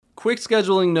Quick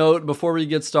scheduling note before we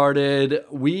get started.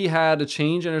 We had a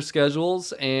change in our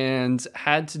schedules and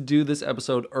had to do this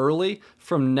episode early.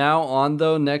 From now on,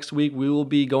 though, next week we will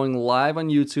be going live on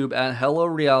YouTube at Hello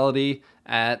Reality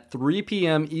at 3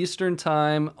 p.m. Eastern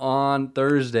Time on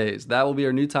Thursdays. That will be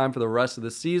our new time for the rest of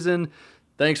the season.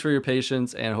 Thanks for your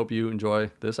patience and hope you enjoy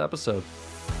this episode.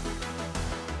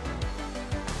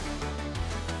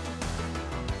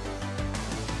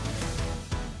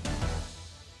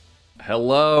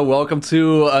 Hello, welcome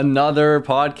to another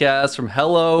podcast from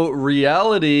Hello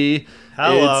Reality.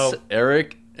 Hello. It's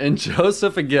Eric and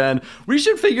Joseph again. We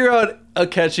should figure out a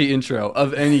catchy intro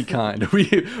of any kind.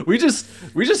 We just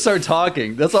start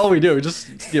talking. That's all we do. We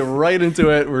just get right into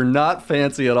it. We're not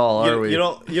fancy at all, are we? You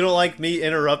don't like me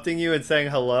interrupting you and saying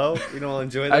hello? You don't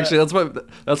enjoy that? Actually,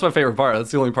 that's my favorite part.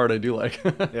 That's the only part I do like.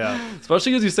 Yeah.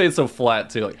 Especially because you say it so flat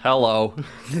too, like hello.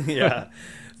 Yeah.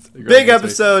 Big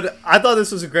episode. I thought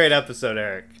this was a great episode,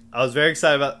 Eric. I was very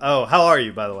excited about. Oh, how are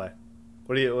you, by the way?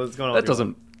 What's going on? That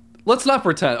doesn't. Let's not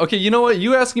pretend. Okay, you know what?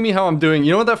 You asking me how I'm doing.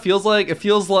 You know what that feels like? It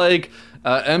feels like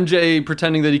MJ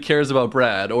pretending that he cares about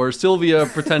Brad, or Sylvia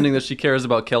pretending that she cares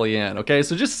about Kellyanne. Okay,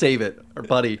 so just save it, or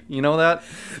buddy. You know that?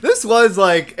 This was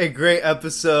like a great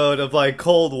episode of like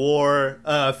Cold War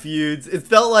feuds. It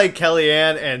felt like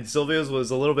Kellyanne and Sylvia's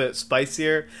was a little bit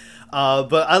spicier.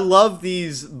 But I love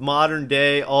these modern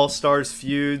day All-Stars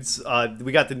feuds.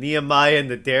 We got the Nehemiah and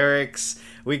the Derricks.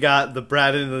 We got the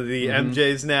Brad and the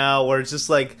MJs now, where it's just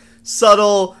like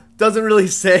subtle, doesn't really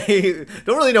say,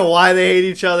 don't really know why they hate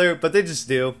each other, but they just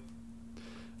do.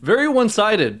 Very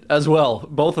one-sided as well,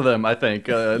 both of them, I think,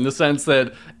 in the sense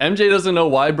that MJ doesn't know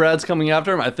why Brad's coming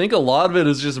after him. I think a lot of it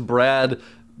is just Brad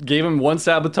gave him one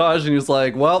sabotage, and he was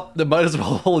like, well, they might as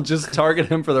well just target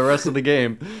him for the rest of the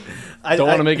game. Don't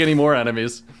want to make any more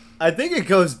enemies. I think it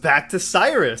goes back to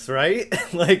Cyrus, right?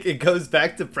 Like, it goes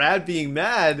back to Brad being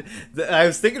mad. I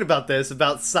was thinking about this,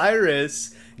 about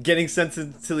Cyrus getting sent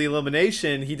to the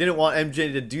elimination. He didn't want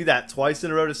MJ to do that twice in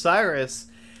a row to Cyrus.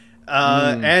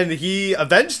 And he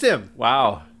avenged him.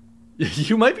 Wow.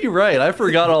 You might be right. I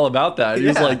forgot all about that. He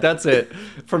was like, that's it.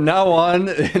 From now on,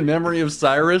 in memory of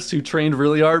Cyrus, who trained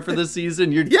really hard for this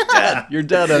season, you're dead. You're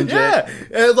dead, MJ. Yeah.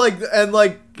 And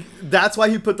like that's why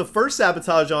he put the first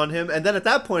sabotage on him. And then at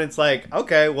that point, it's like,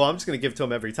 okay, well, I'm just going to give it to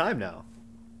him every time now.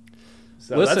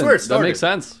 So listen, that's where it started. That makes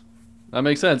sense. That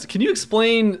makes sense. Can you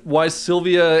explain why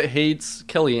Sylvia hates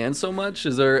Kellyanne so much?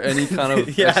 Is there any kind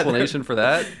of explanation for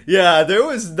that? Yeah, there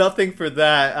was nothing for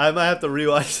that. I might have to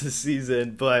rewatch the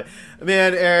season. But,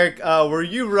 man, Eric, were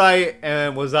you right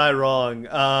and was I wrong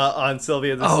on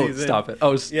Sylvia this season? Oh, stop it.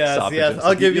 Oh, yes, stop yes. it.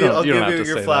 I'll give you That.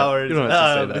 your flowers. You don't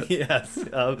have to say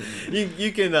that. Yes.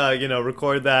 You can,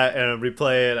 record that and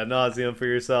replay it ad nauseum for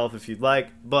yourself if you'd like.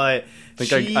 But I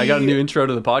think I got a new intro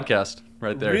to the podcast.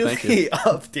 Right there, really thank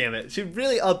you. Damn it. She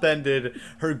really upended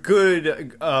her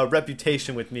good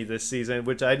reputation with me this season,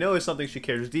 which I know is something she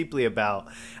cares deeply about.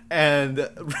 And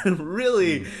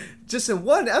really, just in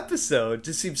one episode,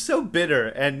 just seems so bitter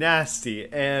and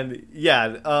nasty. And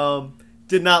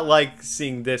did not like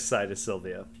seeing this side of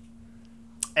Sylvia.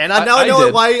 And I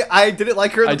know why I didn't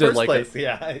like her in the first place. It.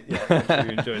 Yeah,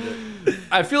 you enjoyed it.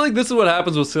 I feel like this is what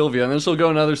happens with Sylvia, and then she'll go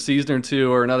another season or two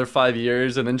or another 5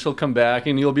 years, and then she'll come back,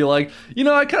 and you'll be like,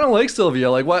 I kind of like Sylvia.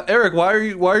 Like, Eric, why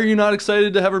are you not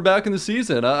excited to have her back in the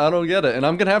season? I don't get it, and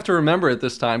I'm gonna have to remember it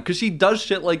this time because she does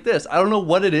shit like this. I don't know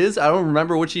what it is. I don't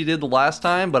remember what she did the last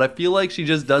time, but I feel like she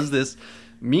just does this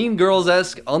Mean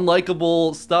Girls-esque,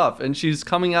 unlikable stuff, and she's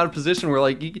coming out of position where,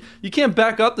 like, you can't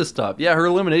back up this stuff. Yeah, her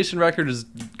elimination record is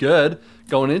good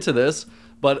going into this,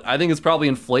 but I think it's probably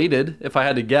inflated, if I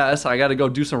had to guess. I got to go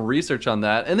do some research on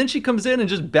that. And then she comes in and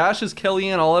just bashes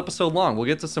Kellyanne all episode long. We'll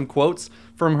get to some quotes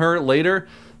from her later.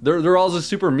 They're all just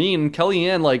super mean.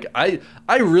 Kellyanne, like, I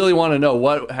really want to know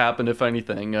what happened, if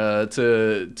anything,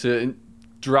 to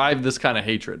drive this kind of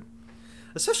hatred.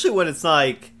 Especially when it's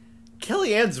like,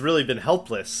 Kellyanne's really been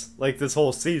helpless like this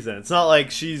whole season. It's not like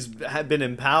she's been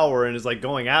in power and is like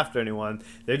going after anyone.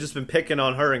 They've just been picking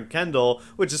on her and Kendall,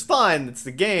 which is fine. It's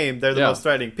the game. They're the most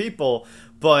threatening people.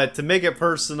 But to make it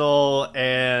personal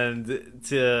and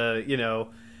to,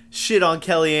 shit on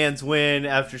Kellyanne's win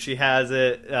after she has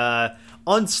it,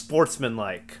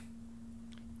 unsportsmanlike.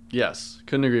 Yes,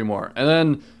 couldn't agree more. And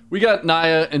then we got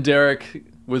Nia and Derek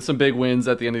with some big wins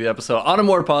at the end of the episode. On a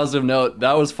more positive note,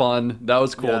 that was fun. That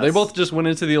was cool. Yes. They both just went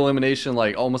into the elimination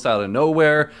like almost out of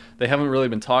nowhere. They haven't really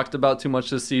been talked about too much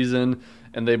this season.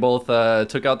 And they both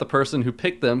took out the person who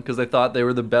picked them because they thought they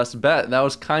were the best bet. And that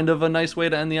was kind of a nice way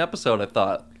to end the episode, I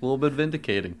thought. A little bit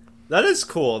vindicating. That is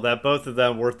cool that both of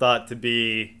them were thought to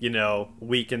be,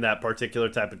 weak in that particular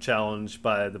type of challenge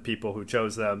by the people who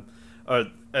chose them. or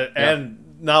and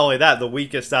not only that, the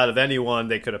weakest out of anyone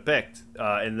they could have picked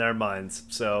in their minds.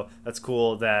 So that's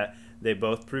cool that they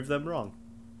both proved them wrong.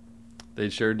 They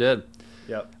sure did.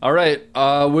 Yep. All right.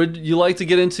 Would you like to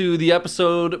get into the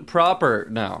episode proper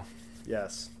now?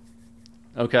 Yes.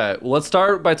 Okay. Well, let's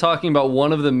start by talking about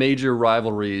one of the major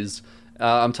rivalries.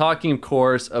 I'm talking, of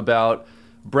course, about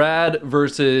Brad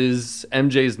versus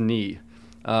MJ's knee.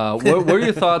 What are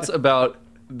your thoughts about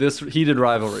this heated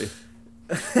rivalry?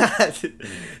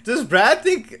 Does Brad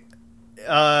think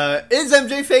is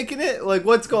MJ faking it? Like,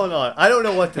 what's going on? I don't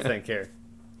know what to think here.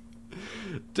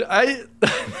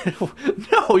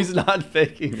 No, he's not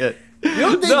faking it.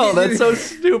 No, that's so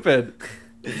stupid.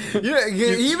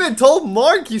 You even told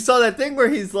Mark you saw that thing where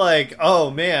he's like,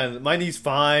 "Oh man, my knee's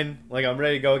fine. Like, I'm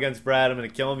ready to go against Brad. I'm gonna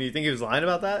kill him." You think he was lying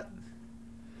about that?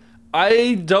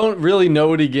 I don't really know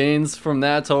what he gains from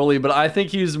that totally, but I think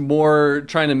he's more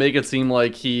trying to make it seem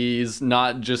like he's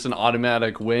not just an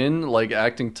automatic win, like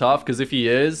acting tough. Because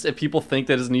if people think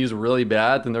that his knee's really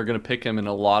bad, then they're going to pick him in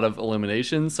a lot of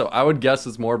eliminations. So I would guess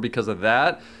it's more because of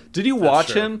that. Did you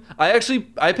watch him?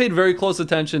 I paid very close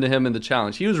attention to him in the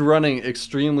challenge. He was running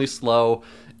extremely slow.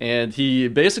 And he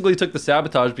basically took the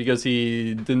sabotage because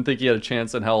he didn't think he had a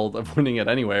chance in hell of winning it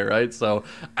anyway, right? So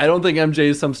I don't think MJ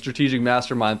is some strategic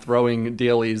mastermind throwing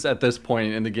dailies at this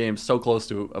point in the game so close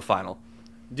to a final.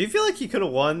 Do you feel like he could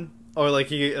have won? Or like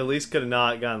he at least could have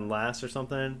not gotten last or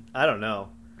something? I don't know.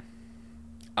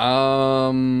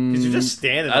 Because you're just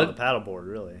standing on the paddleboard,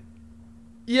 really.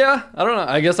 Yeah, I don't know.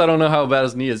 I guess I don't know how bad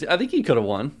his knee is. I think he could have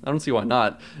won. I don't see why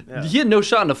not. Yeah. He had no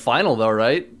shot in the final, though,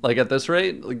 right? Like, at this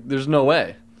rate? Like, there's no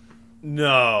way.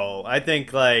 No, I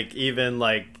think like even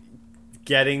like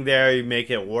getting there, you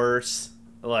make it worse.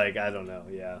 Like I don't know,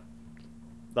 yeah.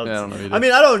 I don't know either. I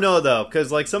mean, I don't know though,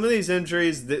 because like some of these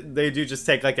injuries, they do just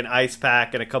take like an ice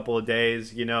pack in a couple of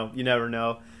days. You know, you never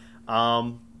know.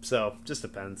 So just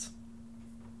depends.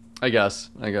 I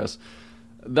guess. I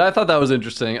thought that was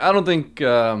interesting. I don't think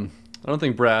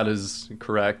Brad is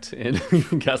correct in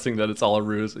guessing that it's all a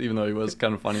ruse, even though he was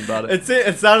kind of funny about it.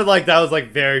 It sounded like that was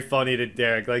like very funny to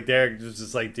Derek. Like Derek was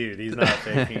just like, dude, he's not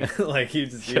faking. Like he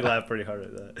laughed pretty hard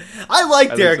at that. I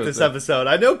like Derek this episode.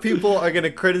 I know people are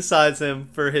gonna criticize him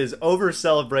for his over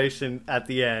celebration at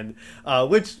the end,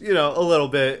 which a little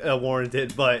bit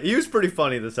warranted, but he was pretty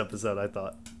funny this episode.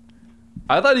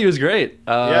 I thought he was great.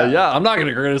 Yeah, I'm not going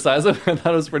to criticize him. I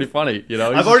thought it was pretty funny.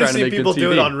 I've already seen people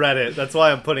do it on Reddit. That's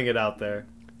why I'm putting it out there.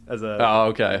 Oh,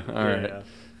 okay. All right.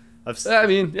 I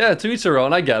mean, to each their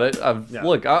own. I get it.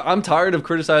 Look, I'm tired of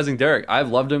criticizing Derek. I've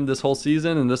loved him this whole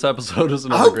season, and this episode is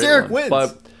another great Derek one. wins.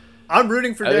 But I'm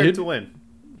rooting for Derek to win.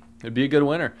 It'd be a good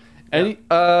winner.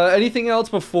 Anything else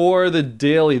before the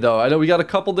daily, though? I know we got a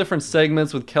couple different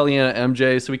segments with Kellyanne and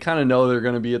MJ, so we kind of know they're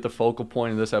going to be at the focal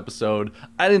point of this episode.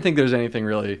 I didn't think there's anything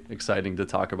really exciting to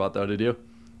talk about, though. Did you?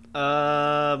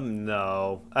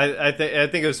 No. I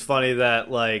think it was funny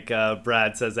that like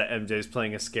Brad says that MJ's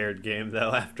playing a scared game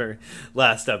though. After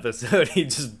last episode, he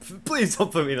just please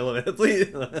don't put me in a limit, please.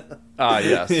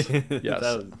 Yes.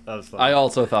 that was funny. I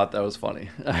also thought that was funny.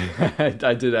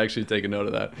 I did actually take a note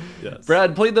of that. Yes.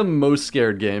 Brad played the most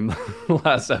scared game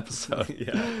last episode.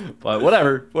 Yeah. But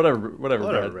whatever,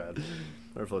 Brad. Brad.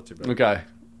 Okay.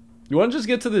 You want to just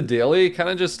get to the daily? Kind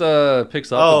of just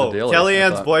picks up with the daily.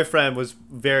 Kellyanne's boyfriend was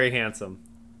very handsome,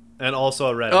 and also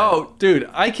a redhead. Oh, dude,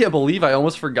 I can't believe I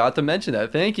almost forgot to mention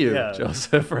that. Thank you,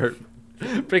 Joseph, for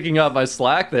picking up my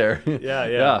slack there.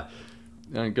 Yeah.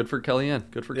 Good for Kellyanne.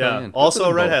 Kellyanne. Also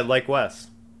a redhead like Wes.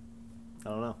 I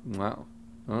don't know.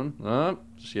 Wow.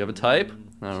 Does she have a type?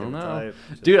 I don't know.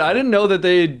 Dude, I didn't know that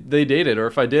they dated, or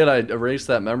if I did, I'd erase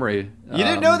that memory. You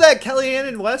didn't know that Kellyanne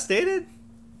and Wes dated?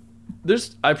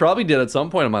 I probably did at some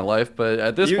point in my life, but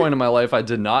at this point in my life, I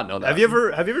did not know that. Have you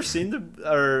ever seen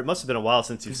or it must have been a while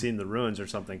since you've seen The Ruins or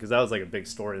something, because that was like a big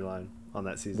storyline on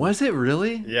that season. Was it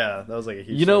really? Yeah, that was like a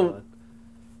huge storyline.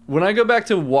 When I go back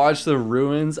to watch The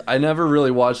Ruins, I never really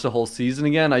watch the whole season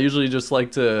again. I usually just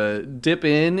like to dip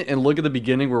in and look at the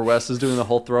beginning where Wes is doing the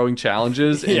whole throwing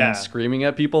challenges and screaming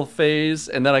at people phase,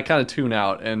 and then I kind of tune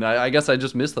out, and I guess I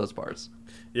just miss those parts.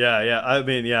 Yeah. I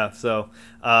mean, yeah. So,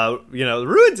 The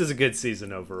Ruins is a good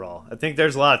season overall. I think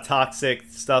there's a lot of toxic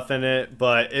stuff in it,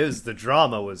 but the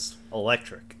drama was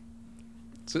electric.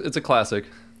 It's a classic.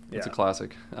 It's a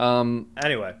classic.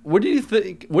 Anyway, what do you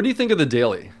think? What do you think of the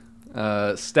daily?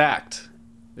 Stacked.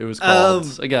 It was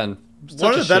called again.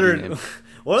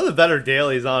 One of the better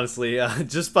dailies, honestly,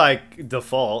 just by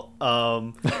default.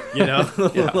 Like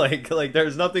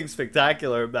there's nothing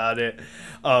spectacular about it,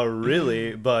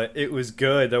 really, but it was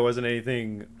good. There wasn't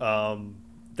anything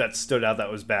that stood out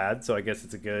that was bad, so I guess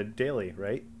it's a good daily,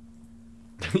 right?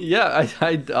 Yeah,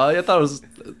 I thought it was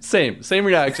same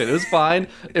reaction. It was fine.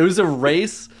 It was a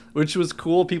race, which was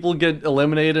cool. People get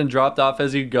eliminated and dropped off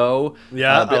as you go.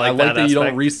 Yeah, but I like that you don't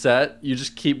aspect. reset. You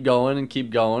just keep going and keep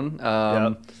going.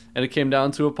 Yep. And it came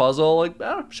down to a puzzle. Like,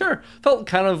 sure, felt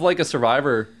kind of like a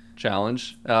Survivor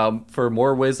challenge for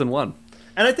more ways than one.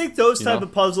 And I think those type know?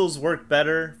 of puzzles work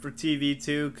better for TV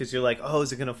too, because you're like, oh,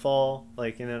 is it gonna fall?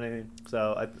 Like, you know what I mean?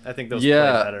 So I think those play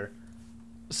better.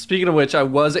 Speaking of which, I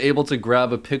was able to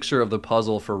grab a picture of the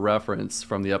puzzle for reference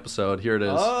from the episode. Here it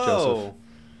is, Joseph.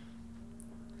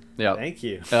 Yeah. Thank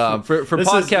you. For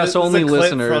podcast only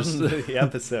listeners. From the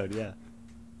episode, yeah.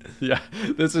 Yeah,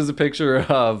 this is a picture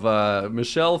of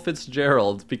Michelle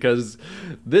Fitzgerald, because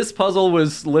this puzzle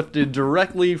was lifted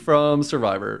directly from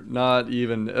Survivor. Not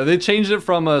even... They changed it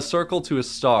from a circle to a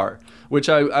star, which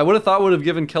I would have thought would have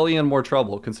given Kellyanne more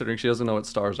trouble, considering she doesn't know what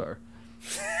stars are.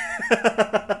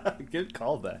 Good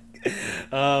callback.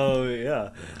 Oh, yeah.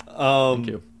 Thank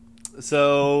you.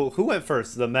 So, who went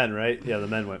first? The men, right? Yeah, the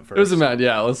men went first. It was the men,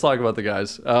 yeah. Let's talk about the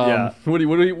guys. Yeah. What do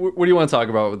you want to talk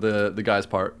about with the guys'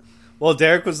 part? Well,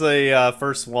 Derek was the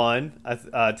first one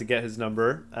to get his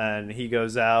number, and he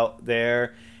goes out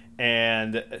there,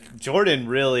 and Jordan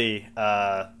really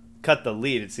cut the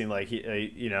lead. It seemed like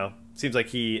seems like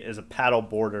he is a paddle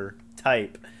boarder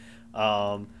type.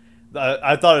 I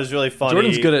thought it was really funny.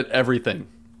 Jordan's good at everything.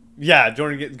 Yeah,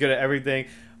 Jordan gets good at everything.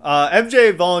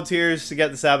 MJ volunteers to get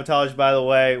the sabotage, by the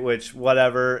way, which,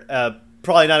 whatever.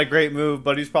 Probably not a great move,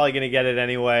 but he's probably going to get it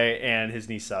anyway, and his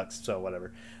knee sucks, so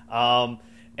whatever.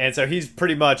 And so he's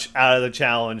pretty much out of the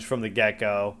challenge from the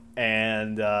get-go.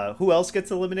 And who else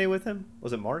gets eliminated with him?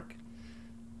 Was it Mark?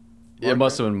 It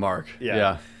must have been Mark.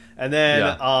 Yeah. And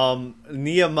then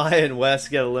Nehemiah and Wes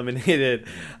get eliminated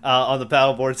on the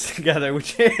paddle boards together,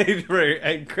 which is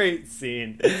a great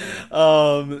scene.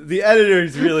 The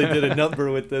editors really did a number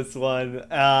with this one.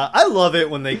 I love it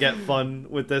when they get fun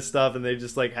with this stuff, and they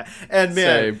just like... And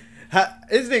man,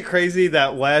 isn't it crazy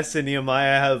that Wes and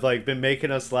Nehemiah have like been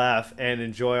making us laugh and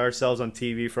enjoy ourselves on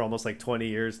TV for almost like 20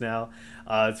 years now?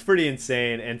 It's pretty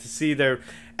insane, and to see their...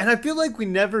 And I feel like we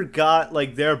never got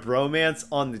like their bromance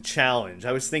on the challenge.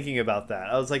 I was thinking about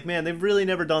that. I was like, man, they've really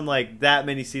never done like that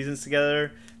many seasons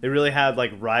together. They really had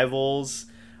like rivals.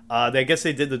 I guess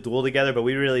they did the duel together, but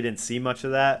we really didn't see much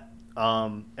of that.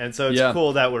 And so it's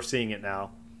cool that we're seeing it now.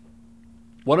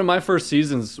 One of my first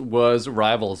seasons was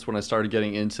Rivals when I started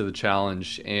getting into the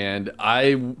challenge, and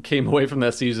I came away from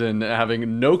that season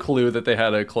having no clue that they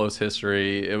had a close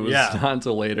history. It was not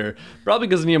until later, probably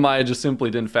because Nehemiah just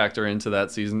simply didn't factor into that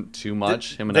season too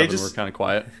much. Him and Evan were kind of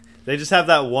quiet. They just have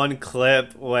that one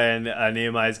clip when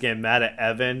Nehemiah's getting mad at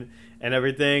Evan and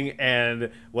everything, and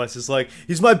Wes is like,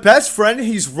 he's my best friend,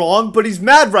 he's wrong, but he's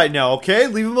mad right now, okay?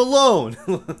 Leave him alone.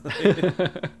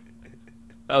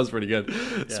 That was pretty good.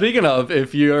 Yeah. Speaking of,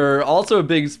 if you're also a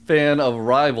big fan of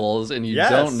Rivals and you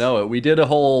don't know it, we did a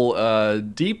whole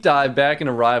deep dive back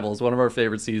into Rivals, one of our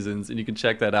favorite seasons, and you can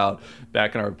check that out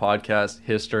back in our podcast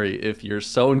history. If you're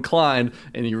so inclined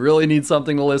and you really need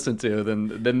something to listen to,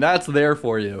 then that's there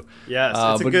for you. Yes,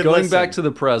 it's a but good going listen. back to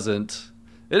the present...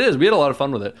 It is. We had a lot of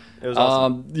fun with it. It was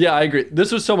awesome. Yeah, I agree.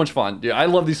 This was so much fun. Yeah, I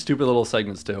love these stupid little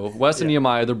segments too. Wes and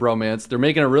Nehemiah, they're bromance. They're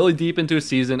making it really deep into a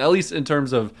season, at least in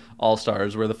terms of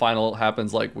All-Stars, where the final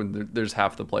happens like when there's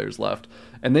half the players left.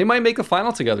 And they might make a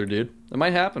final together, dude. It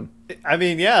might happen. I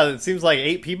mean, yeah, it seems like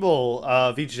 8 people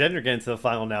of each gender get into the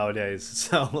final nowadays.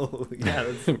 So,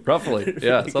 yeah. Roughly.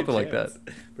 Yeah, something like that.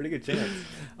 Pretty good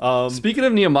chance. Speaking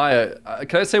of Nehemiah,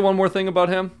 can I say one more thing about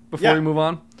him before we move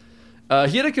on?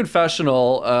 He had a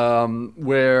confessional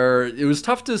where it was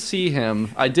tough to see him.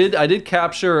 I did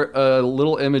capture a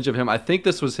little image of him. I think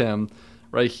this was him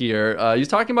right here. He's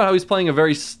talking about how he's playing a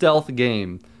very stealth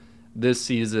game this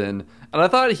season. And I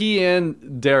thought he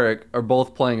and Derek are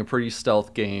both playing a pretty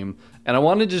stealth game. And I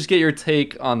wanted to just get your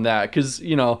take on that because,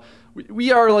 you know,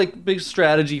 we are like big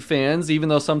strategy fans, even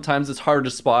though sometimes it's hard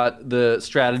to spot the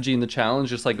strategy in the challenge,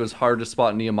 just like it was hard to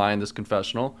spot Nehemiah in this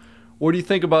confessional. What do you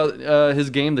think about his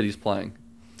game that he's playing?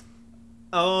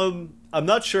 I'm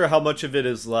not sure how much of it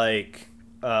is like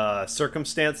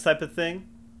circumstance type of thing,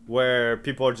 where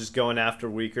people are just going after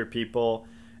weaker people,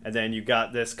 and then you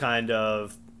got this kind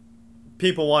of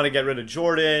people want to get rid of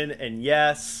Jordan and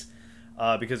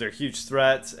because they're huge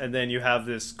threats, and then you have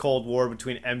this Cold War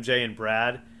between MJ and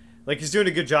Brad. Like he's doing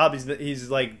a good job. He's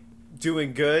like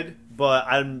doing good, but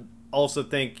I also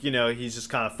think he's just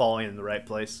kind of falling in the right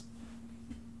place.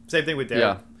 Same thing with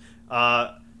Derek.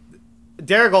 Yeah.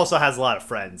 Derek also has a lot of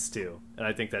friends, too. And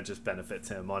I think that just benefits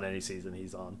him on any season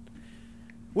he's on.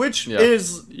 Which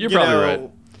is, You're probably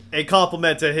right. a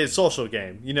compliment to his social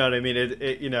game. You know what I mean?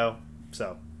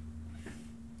 So.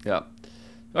 Yeah.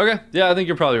 Okay. Yeah, I think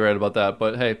you're probably right about that.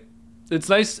 But hey, it's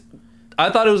nice. I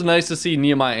thought it was nice to see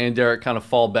Nehemiah and Derek kind of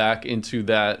fall back into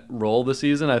that role this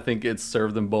season. I think it's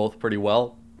served them both pretty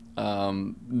well.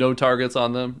 No targets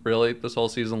on them, really, this whole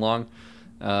season long.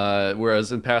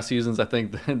 Whereas in past seasons, I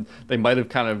think they might have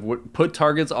kind of put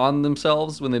targets on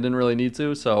themselves when they didn't really need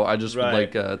to. So I just would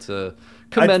like to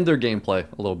commend their gameplay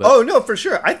a little bit. Oh, no, for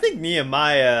sure. I think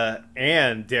Nehemiah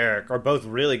and Derek are both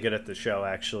really good at the show,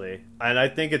 actually. And I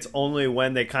think it's only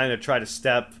when they kind of try to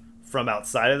step from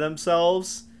outside of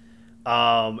themselves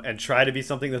and try to be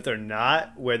something that they're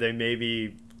not, where they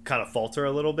maybe kind of falter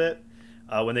a little bit.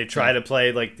 When they try to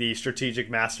play like the strategic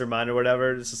mastermind or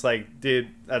whatever, it's just like, dude,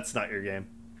 that's not your game.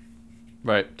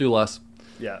 Right. Do less.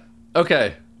 Yeah.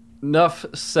 Okay. Enough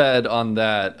said on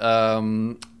that.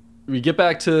 We get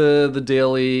back to the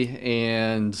daily,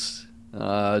 and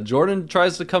Jordan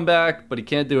tries to come back, but he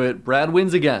can't do it. Brad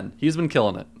wins again. He's been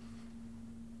killing it.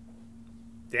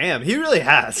 Damn, he really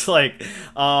has. Like,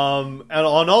 and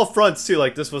on all fronts too.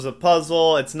 Like, this was a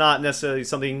puzzle. It's not necessarily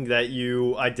something that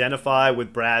you identify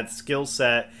with Brad's skill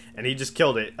set, and he just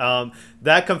killed it.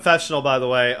 That confessional, by the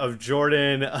way, of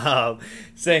Jordan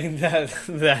saying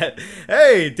that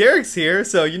hey, Derek's here,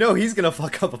 so you know he's gonna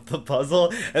fuck up the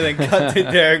puzzle, and then cut to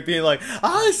Derek being like,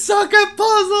 I suck at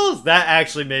puzzles. That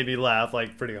actually made me laugh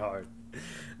like pretty hard.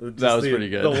 That was pretty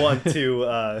good. The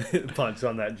 1-2 punch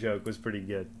on that joke was pretty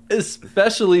good.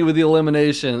 Especially with the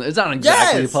elimination. It's not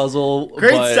exactly a puzzle.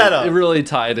 Great but setup. It really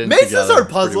tied in Mazes together are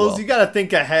puzzles. well. You got to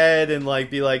think ahead and like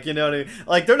be like, you know what I mean?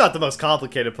 Like, they're not the most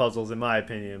complicated puzzles in my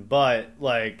opinion, but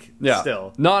like,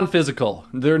 still. Non-physical.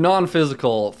 They're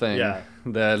non-physical thing. Yeah.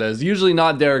 That is usually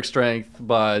not Derek's strength,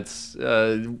 but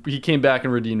he came back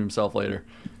and redeemed himself later.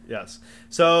 Yes.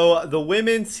 So the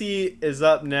women's heat is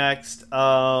up next.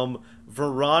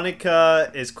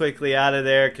 Veronica is quickly out of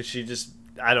there because she just,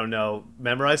 I don't know,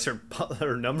 memorized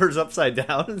her numbers upside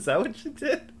down. Is that what she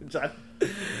did? Yeah.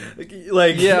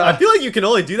 I feel like you can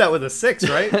only do that with a 6,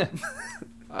 right?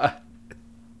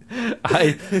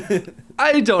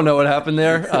 I don't know what happened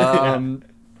there.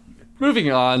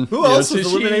 Moving on. Who else was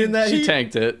eliminated in that She heat?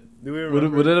 tanked it. Do we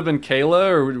remember? Would it have been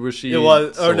Kayla, or was she? It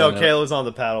was. still Or no, in it? Kayla was on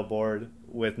the paddle board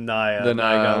with Naya. Then,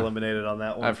 Naya got eliminated on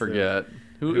that one. I forget.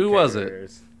 Who was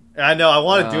it? I know. I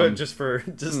want to do it just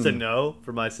to know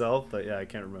for myself, but yeah, I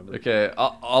can't remember. Okay,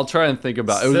 I'll try and think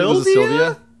about it. Was it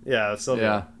Sylvia? Yeah,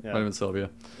 Sylvia. Yeah, might have been Sylvia.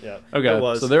 Yeah.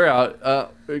 Okay, so they're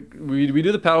out. We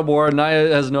do the paddle board.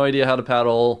 Naya has no idea how to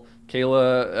paddle.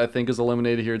 Kayla, I think, is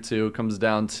eliminated here too. It comes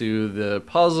down to the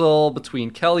puzzle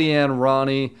between Kellyanne,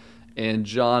 Ronnie, and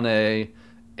John A.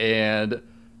 And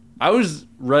I was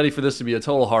ready for this to be a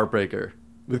total heartbreaker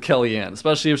with Kellyanne,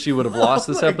 especially if she would have lost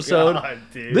this episode. God,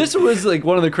 this was like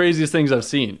one of the craziest things I've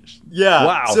seen. Yeah.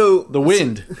 Wow. So the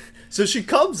wind. So she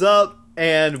comes up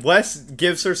and Wes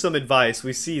gives her some advice.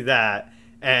 We see that.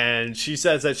 And she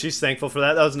says that she's thankful for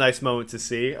that. That was a nice moment to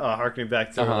see, harkening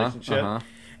back to the relationship.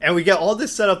 And we get all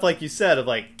this setup, like you said, of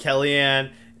like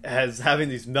Kellyanne having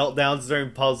these meltdowns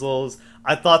during puzzles.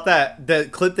 I thought that the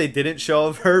clip they didn't show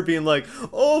of her being like,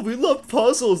 oh, we love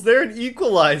puzzles, they're an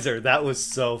equalizer. That was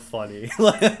so funny.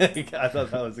 Like, I thought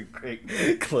that was a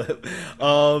great clip.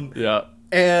 Yeah.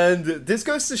 And this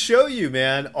goes to show you,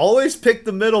 man, always pick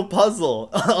the middle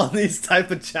puzzle on these type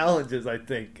of challenges, I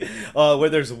think, where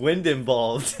there's wind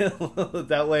involved.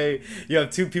 That way you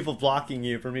have two people blocking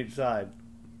you from each side.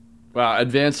 Wow,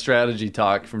 advanced strategy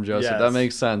talk from Joseph. Yes. That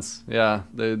makes sense. Yeah,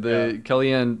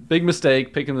 Kellyanne, big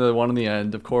mistake picking the one in the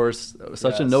end. Of course,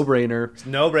 such a no-brainer.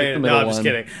 No-brainer. No, I'm just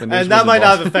kidding. And that might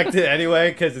not have affected it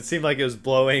anyway because it seemed like it was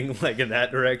blowing like in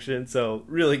that direction. So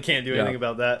really can't do anything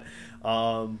about that.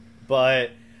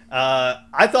 But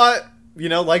I thought,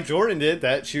 like Jordan did,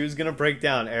 that she was gonna break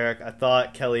down. Eric, I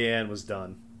thought Kellyanne was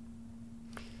done.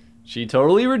 She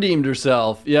totally redeemed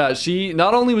herself. Yeah, she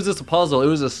not only was this a puzzle, it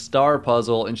was a star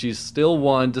puzzle, and she still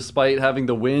won despite having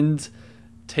the wind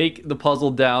take the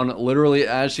puzzle down literally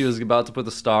as she was about to put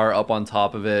the star up on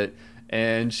top of it.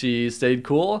 And she stayed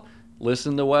cool,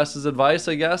 listened to Wes's advice,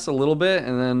 I guess, a little bit,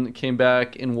 and then came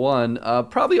back and won.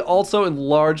 Probably also in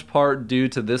large part due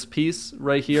to this piece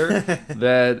right here.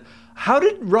 That how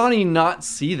did Ronnie not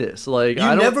see this? Like,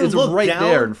 it's right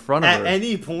there in front of her at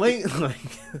any point.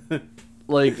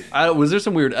 Like, was there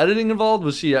some weird editing involved?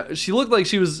 Was she looked like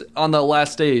she was on the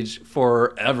last stage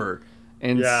forever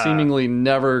and seemingly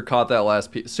never caught that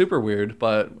last piece. Super weird,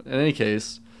 but in any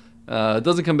case, it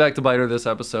doesn't come back to bite her this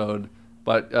episode.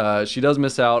 But she does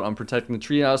miss out on protecting the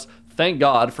treehouse. thank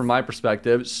God from my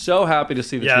perspective. So happy to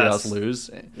see the Yes. Treehouse lose.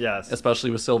 Yes.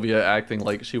 Especially with Sylvia acting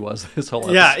like she was this whole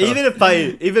episode. Yeah,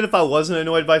 even if I wasn't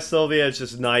annoyed by Sylvia, it's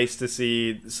just nice to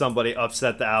see somebody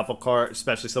upset the apple cart,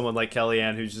 especially someone like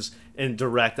Kellyanne who's just in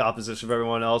direct opposition of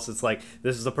everyone else. It's like,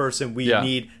 this is the person we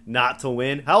need not to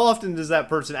win. How often does that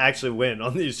person actually win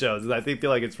on these shows? I feel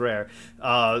like it's rare.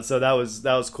 So that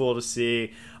was cool to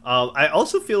see. I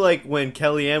also feel like when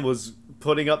Kellyanne was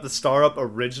putting up the star up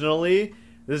originally,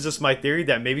 this is just my theory,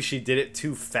 that maybe she did it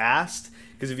too fast.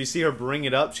 Because if you see her bring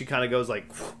it up, she kind of goes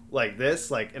like this,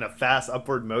 like in a fast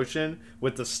upward motion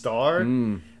with the star.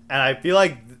 And I feel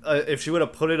like if she would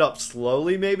have put it up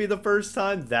slowly, maybe the first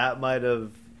time, that might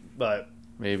have. But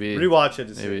maybe rewatch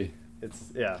it to maybe. see. It's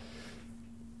yeah.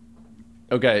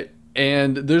 Okay,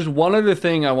 and there's one other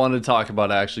thing I wanted to talk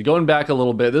about, actually. Going back a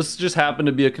little bit, this just happened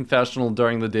to be a confessional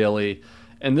during the daily.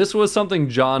 And this was something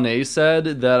John A.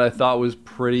 said that I thought was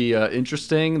pretty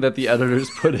interesting that the editors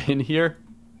put in here.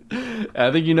 I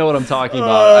think you know what I'm talking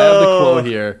about. I have the quote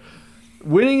here.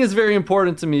 Winning is very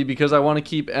important to me because I want to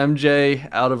keep MJ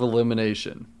out of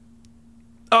elimination.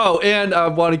 Oh, and I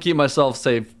want to keep myself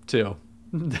safe, too.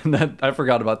 I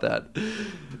forgot about that.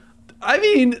 I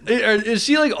mean, is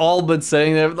she like all but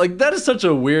saying that? Like, that is such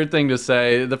a weird thing to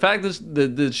say. The fact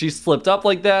that she slipped up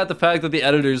like that, the fact that the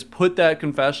editors put that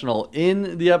confessional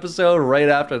in the episode right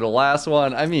after the last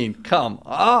one. I mean, come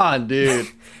on, dude.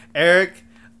 Eric,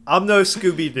 I'm no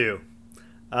Scooby-Doo.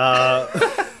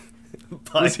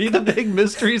 Was he the big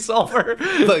mystery solver?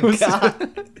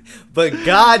 But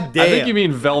god damn. I think you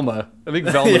mean Velma. I think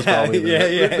Velma's probably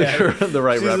the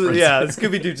right reference. Yeah,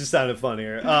 Scooby-Doo just sounded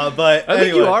funnier. But I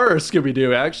think you are a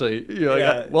Scooby-Doo, actually. You're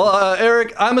like, well,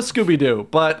 Eric, I'm a Scooby-Doo,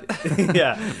 but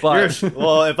yeah. But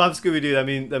well, if I'm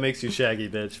Scooby-Doo, that makes you Shaggy,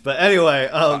 bitch. But anyway,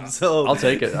 so I'll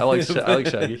take it. I like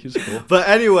Shaggy. He's cool. But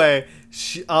anyway,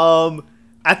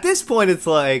 at this point, it's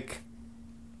like,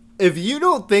 if you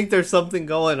don't think there's something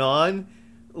going on,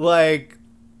 like,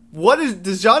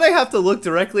 does John A. have to look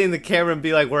directly in the camera and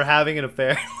be like, we're having an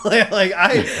affair? like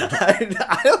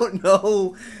I don't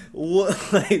know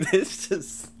what, like, this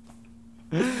just,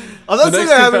 I'm not saying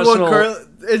they're having one currently,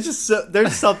 it's just,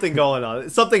 there's something going on.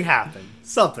 Something happened.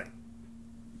 Something.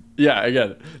 Yeah,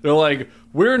 again, they're like,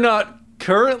 we're not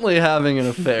currently having an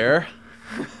affair.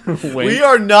 We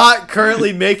are not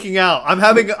currently making out.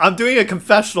 I'm doing a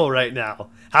confessional right now.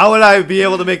 How would I be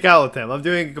able to make out with him? I'm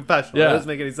doing a confessional. Yeah. That doesn't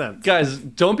make any sense. Guys,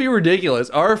 don't be ridiculous.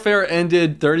 Our affair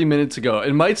ended 30 minutes ago.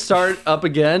 It might start up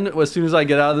again as soon as I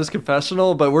get out of this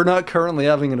confessional, but we're not currently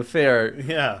having an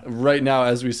affair right now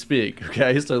as we speak.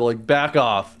 Okay, so like back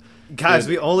off. Guys,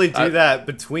 we only do that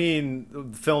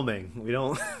between filming. We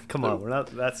don't, come on, we're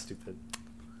not that stupid.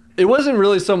 It wasn't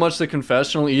really so much the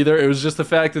confessional either. It was just the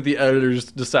fact that the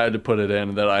editors decided to put it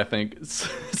in that I think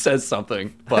says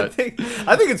something. But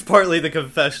I think it's partly the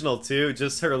confessional too.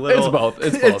 Just her little. It's both.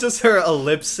 It's just her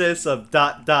ellipsis of ...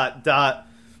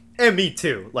 and me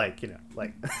too. Like,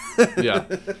 like. Yeah.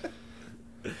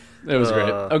 It was great.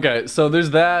 Okay, so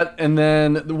there's that, and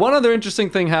then one other interesting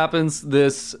thing happens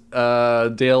this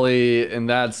daily, and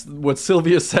that's what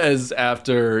Sylvia says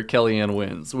after Kellyanne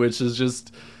wins, which is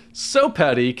just so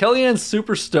petty. Kellyanne's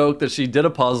super stoked that she did a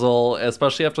puzzle,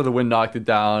 especially after the wind knocked it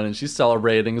down, and she's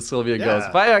celebrating. And Sylvia goes,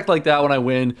 if I act like that when I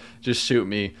win, just shoot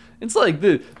me. It's like,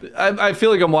 I feel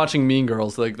like I'm watching Mean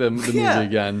Girls, like the movie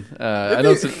again. I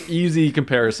know it's an easy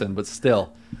comparison, but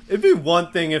still. It'd be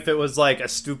one thing if it was like a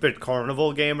stupid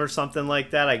carnival game or something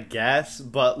like that, I guess.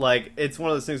 But like, it's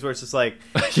one of those things where it's just like,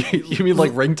 you mean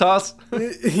like ring toss?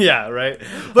 Yeah, right.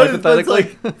 But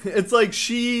it's like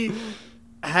she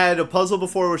had a puzzle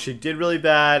before where she did really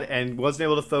bad and wasn't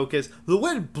able to focus. The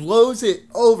wind blows it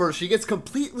over. She gets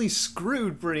completely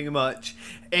screwed pretty much.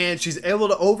 And she's able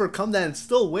to overcome that and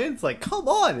still wins. Like, come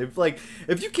on.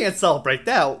 If you can't celebrate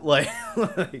that, like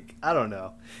I don't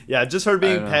know. Yeah, just her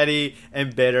being petty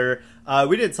and bitter.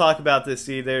 We didn't talk about this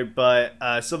either, but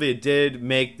Sylvia did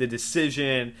make the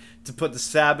decision to put the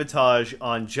sabotage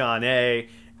on John A.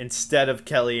 instead of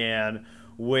Kellyanne,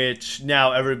 which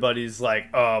now everybody's like,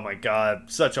 oh my god,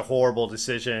 such a horrible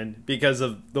decision because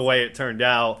of the way it turned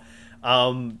out.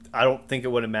 I don't think it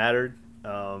would have mattered.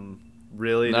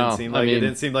 Really, it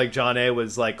didn't seem like John A.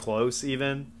 was like close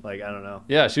even. Like, I don't know.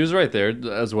 Yeah, she was right there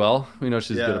as well. We know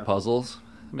she's good at puzzles.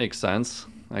 Makes sense,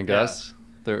 I guess.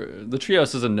 Yeah. The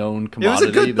Treehouse is a known commodity. It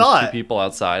was a good thought. There's 2 people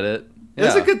outside it. It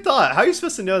was a good thought. How are you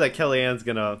supposed to know that Kellyanne's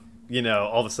gonna,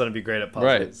 all of a sudden be great at puzzles?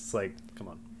 Right. It's like, come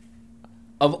on.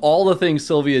 Of all the things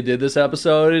Sylvia did this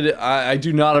episode, I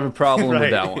do not have a problem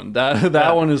with that one.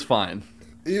 That one is fine.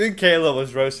 Even Kayla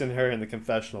was roasting her in the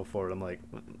confessional for it. I'm like,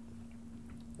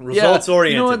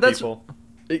 results-oriented people.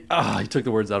 You took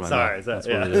the words out of my mouth. That's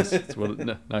what it is. It's what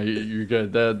no, you're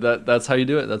good. That's how you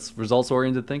do it. That's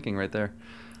results-oriented thinking right there.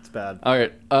 It's bad. All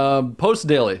right. Post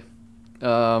daily.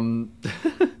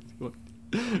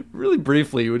 Really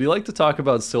briefly, would you like to talk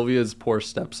about Sylvia's poor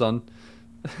stepson,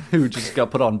 who just got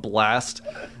put on blast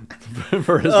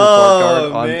for his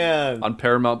report card on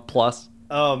Paramount Plus?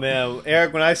 Oh man,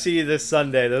 Eric, when I see you this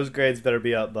Sunday, those grades better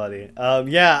be up, buddy.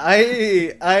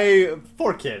 I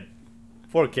poor kid.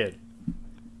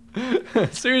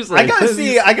 Seriously, I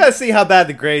gotta see how bad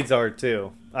the grades are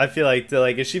too. I feel like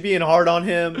is she being hard on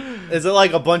him? Is it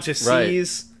like a bunch of C's?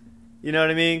 Right. You know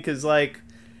what I mean? Because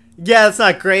yeah, it's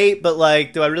not great, but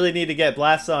do I really need to get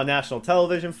blasted on national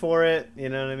television for it? You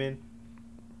know what I mean?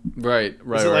 Right.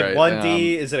 Is it one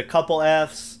D? Is it a couple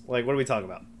Fs? What are we talking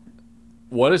about?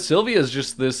 What if Sylvia is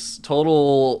just this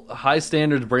total high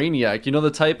standards brainiac? You know,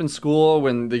 the type in school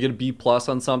when they get a B plus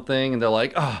on something and they're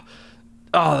like, oh,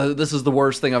 this is the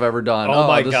worst thing I've ever done. Oh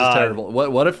my this God. is terrible.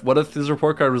 What if his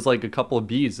report card was like a couple of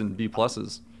B's and B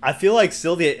pluses? I feel like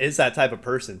Sylvia is that type of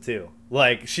person too.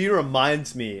 She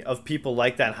reminds me of people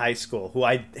like that in high school who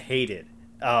I hated.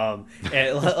 And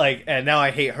now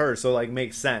I hate her, so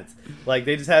makes sense.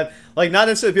 They just have not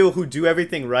necessarily people who do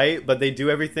everything right, but they do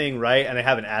everything right and they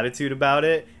have an attitude about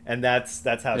it, and that's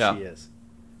how she is.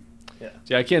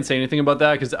 Yeah, I can't say anything about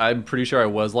that because I'm pretty sure I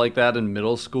was like that in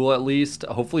middle school at least.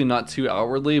 Hopefully not too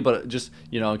outwardly, but just,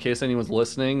 in case anyone's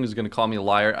listening who's going to call me a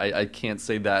liar, I can't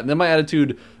say that. And then my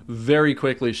attitude very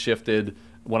quickly shifted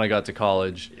when I got to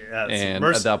college. And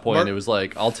at that point it was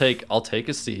like, I'll take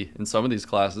a C in some of these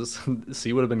classes.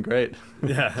 C would have been great.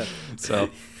 Yeah.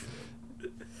 So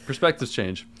perspectives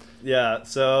change. Yeah,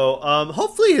 so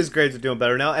hopefully his grades are doing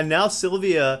better now. And now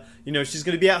Sylvia, she's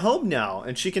going to be at home now,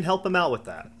 and she can help him out with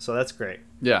that. So that's great.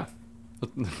 Yeah.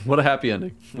 What a happy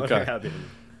ending. What a happy ending.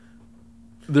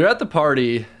 They're at the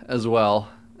party as well,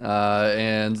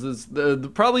 and this,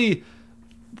 the probably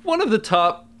one of the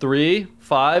top 3,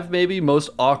 5 maybe most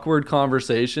awkward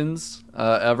conversations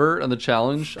ever on the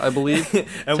challenge, I believe,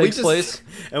 takes place.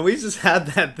 And we just had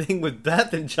that thing with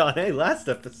Beth and John A last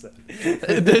episode.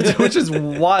 Which is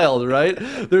wild, right?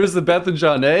 There was the Beth and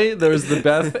John A, there was the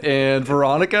Beth and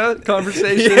Veronica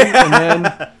conversation,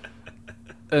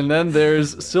 and then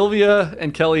there's Sylvia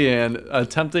and Kellyanne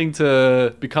attempting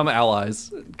to become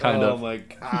allies, kind of. Oh my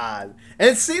God. And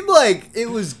it seemed like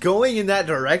it was going in that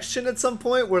direction at some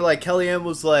point where Kellyanne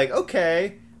was like,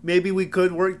 okay, maybe we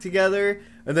could work together.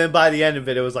 And then by the end of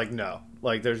it, it was like, no,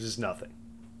 there's just nothing.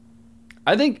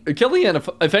 I think Kellyanne,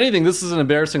 if anything, this is an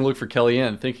embarrassing look for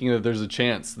Kellyanne, thinking that there's a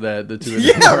chance that the two of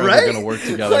them are going to work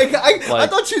together. I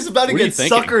thought she was about to get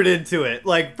suckered into it.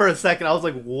 For a second, I was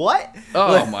like, what?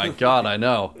 Oh my God, I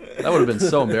know. That would have been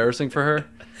so embarrassing for her.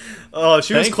 Oh,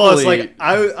 she was close.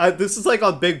 This is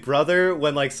on Big Brother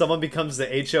when someone becomes the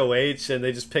HOH and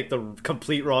they just pick the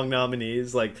complete wrong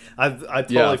nominees. I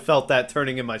totally felt that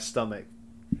turning in my stomach.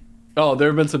 Oh, there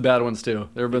have been some bad ones too.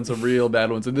 There have been some real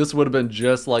bad ones, and this would have been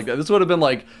just like that. This would have been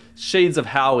like Shades of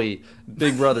Howie,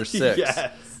 Big Brother 6. Yes.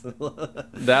 It would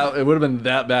have been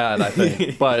that bad, I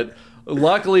think. But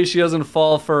luckily, she doesn't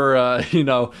fall for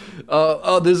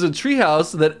there's a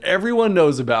treehouse that everyone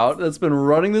knows about that's been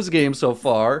running this game so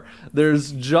far.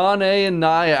 There's John A and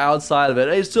Nia outside of it.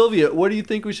 Hey, Sylvia, what do you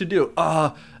think we should do?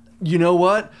 You know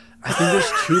what? I think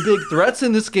there's 2 big threats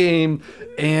in this game,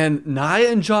 and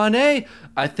Nia and John A,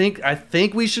 I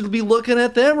think we should be looking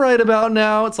at them right about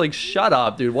now. It's like, shut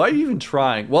up, dude. Why are you even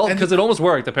trying? Well, because it almost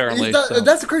worked, apparently.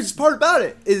 That's the craziest part about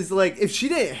it, is if she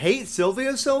didn't hate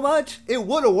Sylvia so much, it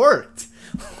would have worked.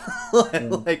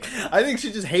 I think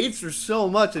she just hates her so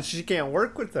much that she can't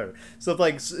work with her. So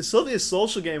if Sylvia's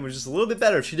social game was just a little bit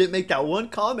better, if she didn't make that one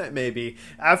comment maybe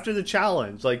after the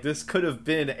challenge, this could have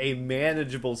been a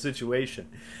manageable situation.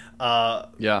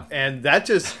 And that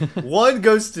just one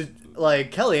goes to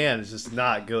Kellyanne is just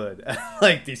not good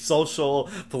at the social,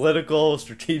 political,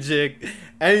 strategic,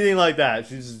 anything like that.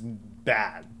 She's just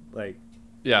bad.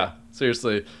 Yeah,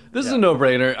 seriously. This is a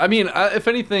no-brainer. I mean, if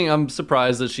anything, I'm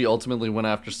surprised that she ultimately went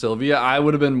after Sylvia. I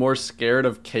would have been more scared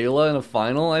of Kayla in a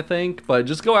final, I think. But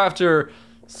just go after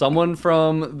someone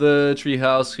from the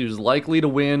treehouse who's likely to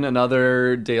win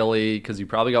another daily, because you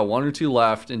probably got 1 or 2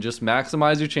 left, and just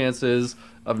maximize your chances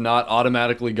of not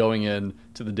automatically going in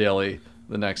to the daily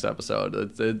the next episode.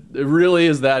 It really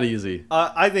is that easy.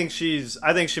 I think she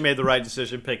made the right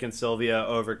decision picking Sylvia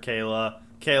over Kayla.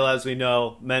 Kayla, as we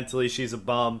know, mentally she's a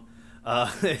bum.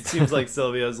 It seems like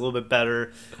Sylvia is a little bit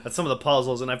better at some of the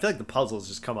puzzles, and I feel like the puzzles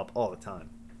just come up all the time.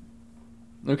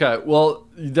 Okay, well,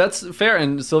 that's fair,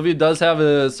 and Sylvia does have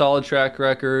a solid track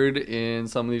record in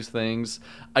some of these things.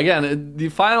 Again, the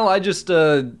final, I just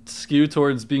skew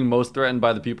towards being most threatened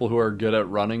by the people who are good at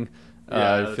running.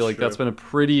 Yeah, I feel like that's been a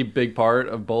pretty big part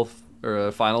of both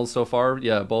finals so far.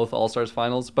 Yeah, both All-Stars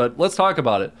finals. But let's talk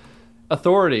about it.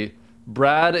 Authority.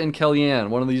 Brad and Kellyanne,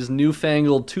 one of these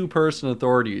newfangled two-person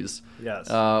authorities. Yes.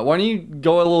 Why don't you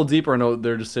go a little deeper into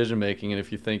their decision-making, and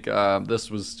if you think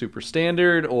this was super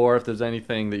standard, or if there's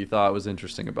anything that you thought was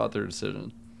interesting about their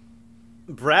decision.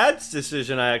 Brad's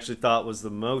decision I actually thought was the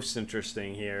most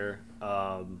interesting here,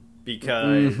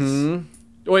 because...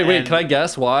 Wait, can I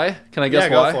guess why? Can I guess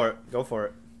why? Yeah, go for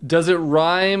it. Does it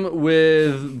rhyme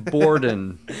with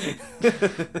Borden?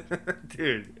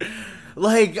 Dude.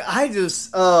 Like,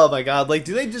 oh my god, like,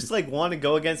 do they just, like, want to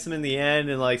go against him in the end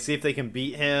and, like, see if they can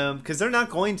beat him? Because they're not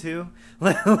going to.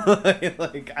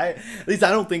 At least I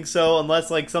don't think so, unless,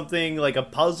 like, something, like, a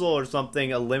puzzle or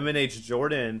something eliminates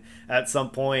Jordan at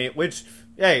some point, which,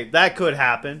 hey, that could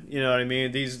happen, you know what I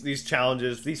mean? These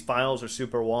challenges, these finals are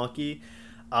super wonky.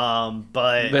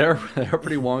 But they're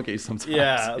pretty wonky sometimes.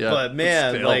 Yeah, but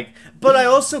man, but I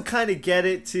also kind of get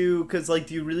it, too, because, like,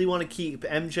 do you really want to keep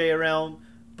MJ around?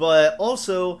 But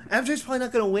also, MJ's probably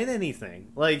not going to win anything.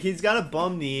 Like, he's got a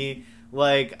bum knee.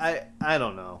 Like, I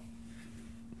don't know.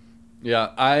 Yeah,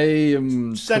 I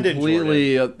am Send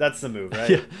completely... That's the move, right?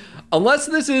 Yeah. Unless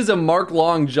this is a Mark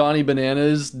Long, Johnny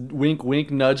Bananas, wink, wink,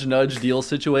 nudge, nudge deal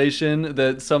situation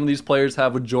that some of these players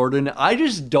have with Jordan, I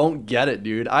just don't get it,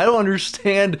 dude. I don't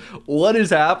understand what is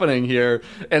happening here.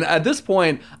 And at this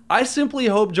point, I simply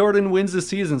hope Jordan wins the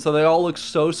season so they all look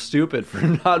so stupid for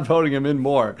not voting him in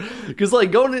more. Because,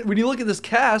 like, when you look at this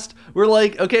cast, we're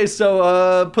like, okay,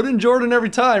 so put in Jordan every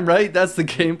time, right? That's the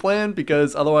game plan,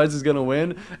 because otherwise he's going to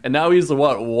win. And now he's,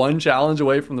 one challenge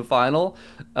away from the final?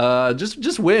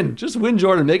 Just win. Just win,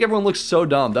 Jordan. Make everyone look so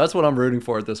dumb. That's what I'm rooting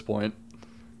for at this point.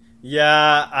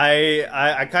 Yeah,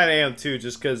 I kind of am too,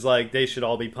 just because, like, they should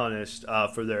all be punished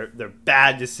for their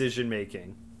bad decision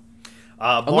making.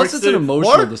 Unless it's an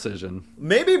emotional decision.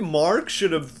 Maybe Mark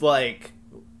should have, like...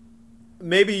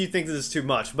 Maybe you think this is too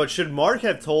much, but should Mark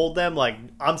have told them, like,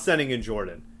 I'm sending in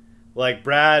Jordan? Like,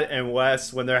 Brad and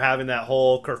Wes, when they're having that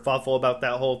whole kerfuffle about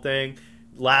that whole thing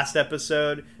last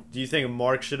episode, do you think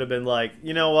Mark should have been like,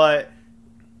 you know what?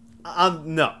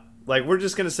 No. Like, we're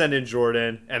just going to send in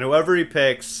Jordan, and whoever he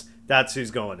picks, that's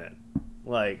who's going in.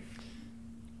 Like...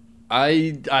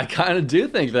 I kind of do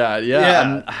think that,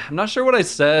 yeah. I'm not sure what I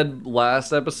said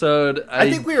last episode. I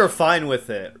think we were fine with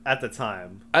it at the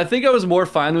time. I think I was more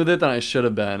fine with it than I should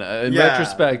have been. In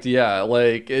retrospect, yeah.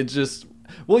 Like, it just...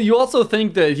 Well, you also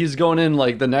think that he's going in,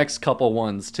 like, the next couple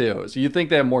ones, too. So you think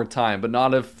they have more time, but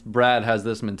not if Brad has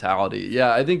this mentality.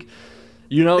 Yeah, I think...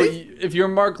 You know, if you're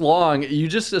Mark Long, you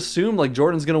just assume, like,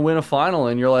 Jordan's going to win a final,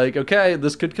 and you're like, okay,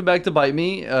 this could come back to bite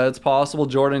me. It's possible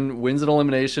Jordan wins an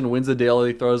elimination, wins a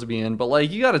daily, throws me in. But,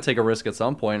 like, you got to take a risk at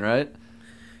some point, right?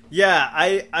 Yeah,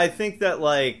 I think that,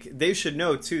 like, they should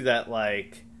know, too, that,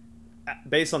 like,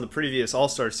 based on the previous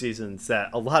All-Star seasons,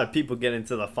 that a lot of people get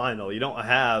into the final. You don't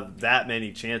have that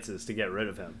many chances to get rid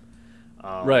of him.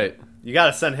 Right. You got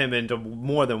to send him into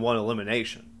more than one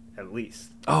elimination, at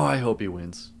least. Oh, I hope he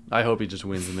wins. I hope he just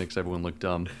wins and makes everyone look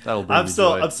dumb. That'll bring I'm me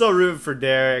joy. still rooting for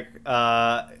Derek.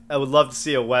 I would love to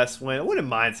see a West win. I wouldn't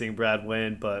mind seeing Brad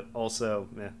win, but also,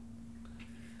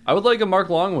 I would like a Mark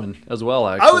Long win as well,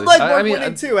 actually. I would like Mark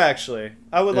winning too, actually.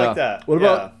 I would like that. What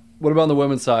about on the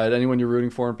women's side? Anyone you're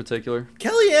rooting for in particular?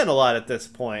 Kellyanne a lot at this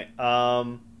point.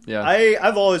 Yeah.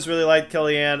 I've always really liked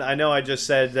Kellyanne. I know I just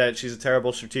said that she's a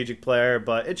terrible strategic player,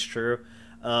 but it's true.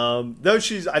 Though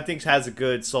I think has a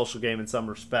good social game in some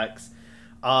respects.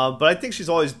 But I think she's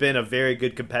always been a very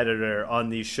good competitor on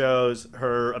these shows.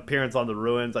 Her appearance on The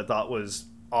Ruins I thought was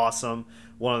awesome.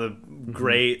 One of the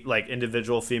great like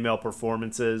individual female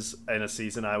performances in a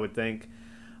season, I would think.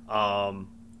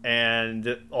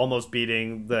 And almost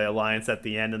beating the Alliance at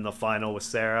the end in the final with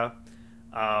Sarah.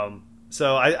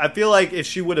 So I feel like if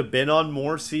she would have been on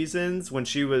more seasons when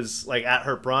she was like at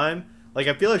her prime, like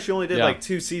I feel like she only did like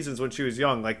 2 seasons when she was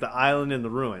young, like The Island and The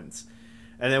Ruins.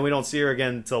 And then we don't see her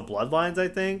again until Bloodlines, I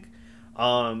think.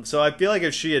 So I feel like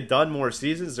if she had done more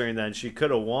seasons during then, she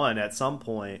could have won at some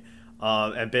point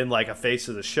and been like a face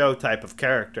of the show type of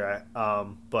character.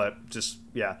 But just,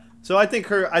 yeah. So I think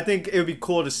it would be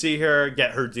cool to see her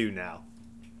get her due now.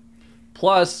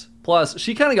 Plus,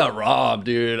 she kind of got robbed,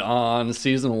 dude, on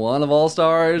season 1 of All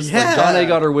Stars. Yeah. Like, John A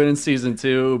got her win in season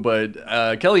 2, but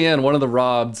Kellyanne, one of the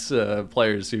robbed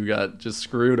players who got just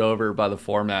screwed over by the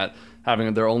format,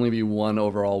 having there only be one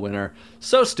overall winner.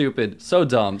 So stupid, so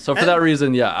dumb. So for that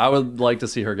reason, yeah, I would like to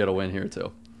see her get a win here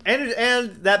too.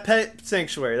 And that pet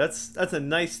sanctuary. That's a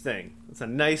nice thing. It's a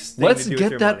nice thing Let's to do get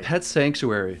with your that money. pet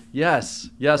sanctuary. Yes,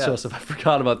 Joseph. I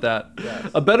forgot about that.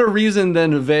 Yes. A better reason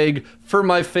than vague for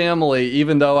my family,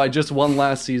 even though I just won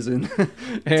last season,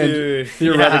 and Dude,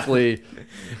 theoretically,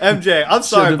 MJ, I'm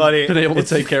sorry, have buddy. been able to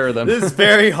take care of them. This is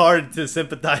very hard to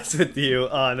sympathize with you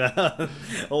on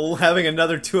having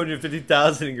another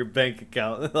 250,000 in your bank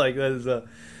account. Like that is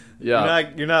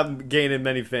you're not gaining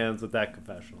many fans with that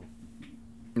confessional.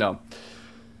 No.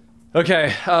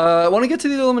 Okay, I want to get to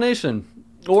the elimination.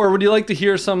 Or would you like to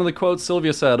hear some of the quotes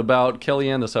Sylvia said about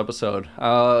Kellyanne this episode?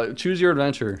 Choose your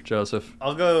adventure, Joseph.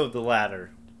 I'll go the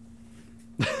latter.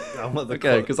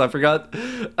 Okay, because I forgot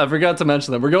to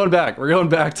mention them. We're going back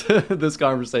to this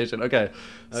conversation. Okay,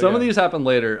 some of these happen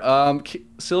later.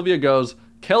 Sylvia goes,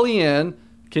 Kellyanne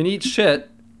can eat shit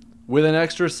with an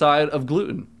extra side of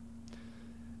gluten.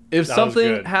 If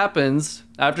something happens,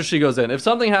 after she goes in, if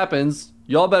something happens,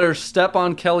 y'all better step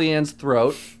on Kellyanne's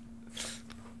throat.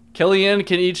 Kellyanne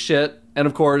can eat shit, and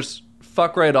of course,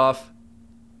 fuck right off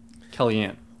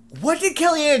Kellyanne. What did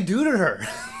Kellyanne do to her?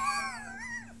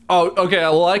 Oh, okay.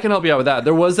 Well, I can help you out with that.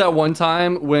 There was that one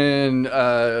time when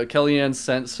Kellyanne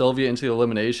sent Sylvia into the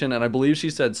elimination, and I believe she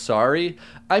said sorry.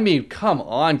 I mean, come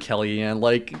on, Kellyanne.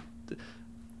 Like,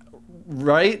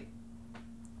 right?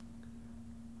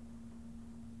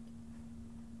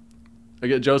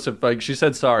 Okay, Joseph, like, she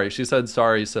said sorry. She said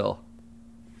sorry, Syl.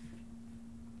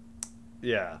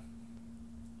 Yeah.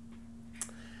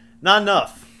 Not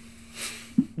enough.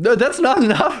 No, that's not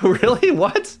enough. Really?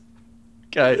 What?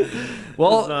 Okay.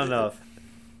 Well, That's not enough.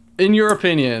 In your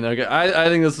opinion, okay, I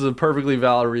think this is a perfectly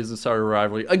valid reason to start a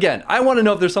rivalry. Again, I want to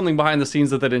know if there's something behind the scenes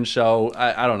that they didn't show.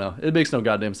 I don't know. It makes no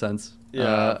goddamn sense.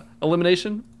 Yeah.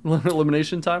 Elimination?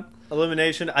 Elimination time?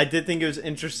 Elimination. I did think it was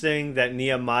interesting that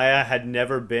Nehemiah had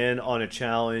never been on a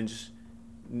challenge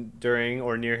during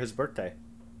or near his birthday.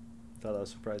 Thought that was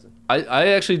surprising. I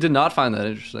actually did not find that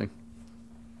interesting.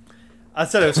 I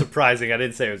said it was surprising. I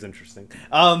didn't say it was interesting.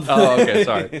 Oh, okay.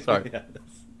 Sorry. Yes.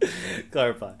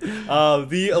 Clarify.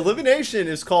 The elimination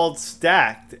is called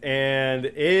Stacked, and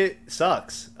it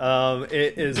sucks.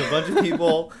 It is a bunch of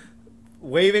people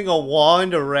waving a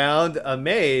wand around a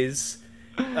maze,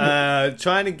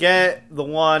 trying to get the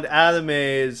wand out of the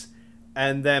maze,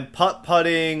 and then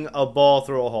putt-putting a ball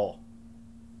through a hole.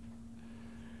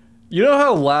 You know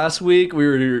how last week we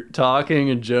were talking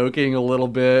and joking a little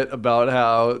bit about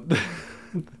how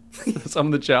some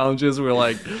of the challenges were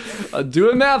like, do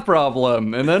a math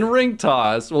problem and then ring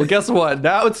toss. Well, guess what?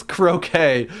 Now it's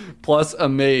croquet plus a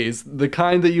maze, the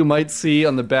kind that you might see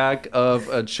on the back of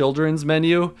a children's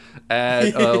menu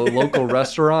at a local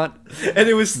restaurant. And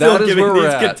it was still giving these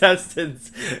at.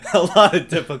 contestants a lot of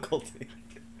difficulty.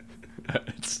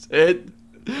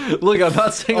 Look, I'm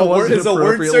not saying it wasn't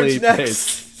appropriately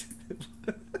paced.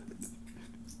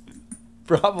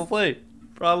 Probably.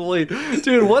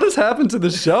 Dude, what has happened to the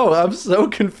show? I'm so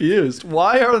confused.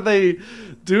 Why are they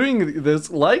doing this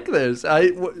like this?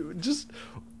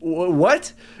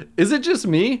 What? Is it just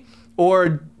me?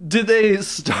 Or did they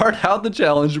start out the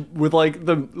challenge with like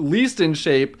the least in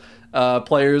shape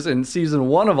players in season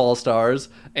 1 of All Stars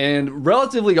and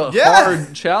relatively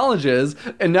hard challenges,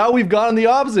 and now we've gone in the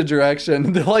opposite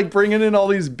direction? They're like bringing in all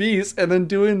these beasts and then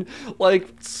doing like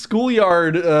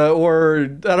schoolyard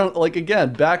or I don't like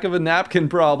again back of a napkin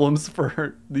problems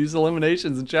for these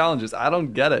eliminations and challenges. I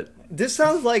don't get it. This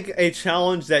sounds like a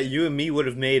challenge that you and me would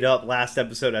have made up last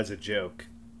episode as a joke.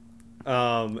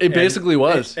 It basically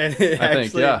was, and it I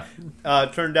actually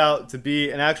think, turned out to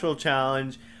be an actual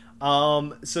challenge.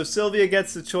 So Sylvia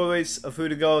gets the choice of who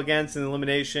to go against in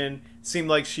elimination. Seemed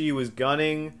like she was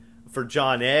gunning for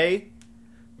John A,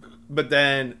 but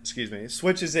then,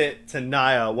 switches it to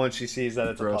Naya once she sees that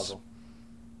it's a puzzle.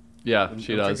 Yeah,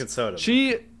 she does. Drinking soda.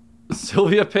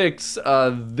 Sylvia picks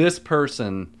this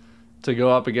person to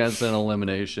go up against an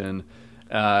elimination.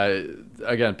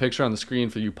 Again, picture on the screen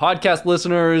for you podcast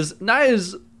listeners.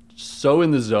 Naya's so in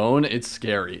the zone, it's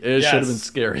scary. It should have been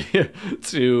scary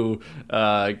to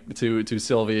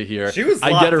Sylvia here. She was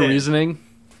I get her in. reasoning.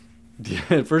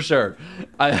 Yeah, for sure.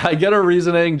 I get her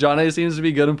reasoning. John A seems to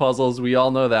be good in puzzles. We all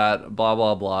know that. Blah,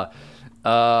 blah, blah.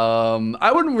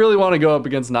 I wouldn't really want to go up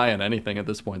against Naya in anything at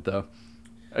this point, though.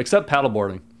 Except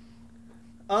paddleboarding.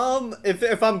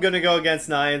 If I'm going to go against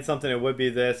Naya in something, it would be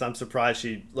this. I'm surprised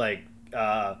she,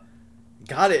 got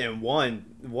it in one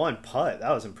putt.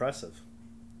 That was impressive.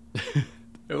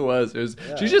 It was.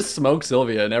 Yeah. She just smoked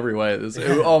Sylvia in every way.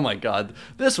 Oh my god,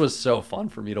 this was so fun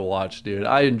for me to watch, dude.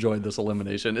 I enjoyed this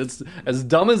elimination. It's as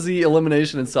dumb as the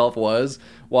elimination itself was.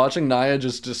 Watching Naya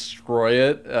just destroy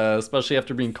it, especially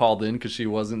after being called in because she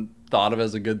wasn't thought of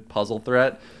as a good puzzle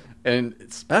threat. And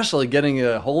especially getting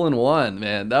a hole-in-one,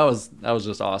 man, that was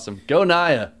just awesome. Go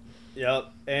Nia. Yep.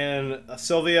 And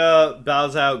Sylvia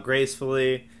bows out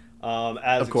gracefully,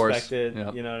 as Of course. expected.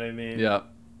 Yep. You know what I mean? Yep.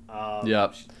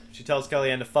 Yep. She tells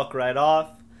Kellyanne to fuck right off.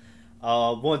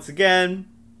 Once again,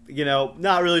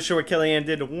 not really sure what Kellyanne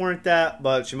did to warrant that,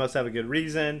 but she must have a good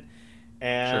reason.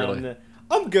 And Surely.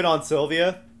 I'm good on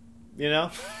Sylvia,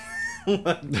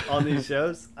 on these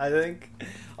shows. I think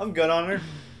I'm good on her.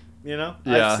 Yeah,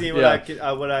 I've seen what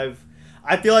yeah.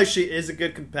 I feel like she is a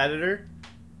good competitor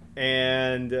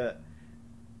and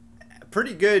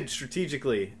pretty good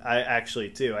strategically. I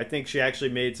think she actually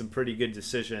made some pretty good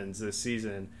decisions this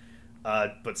season,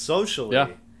 but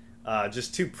socially,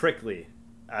 just too prickly,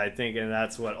 I think, and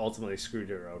that's what ultimately screwed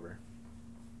her over.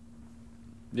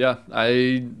 Yeah,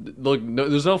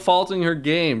 there's no faulting her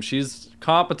game. She's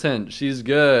competent. She's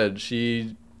good.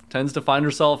 She tends to find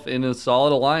herself in a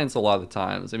solid alliance a lot of the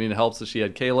times. I mean, it helps that she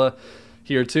had Kayla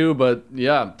here too, but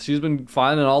yeah, she's been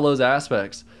fine in all those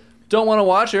aspects. Don't want to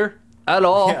watch her at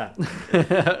all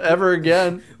ever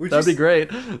again. That'd be great.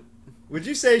 Would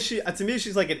you say to me,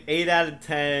 she's like an 8 out of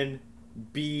 10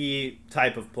 B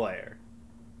type of player?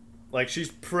 Like,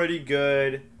 she's pretty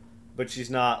good, but she's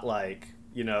not like,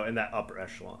 in that upper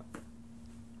echelon.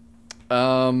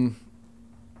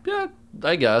 Yeah,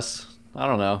 I guess. I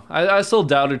don't know. I still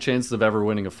doubt her chances of ever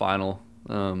winning a final.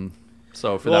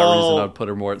 So for that reason, I'd put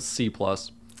her more at C+.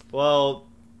 Well,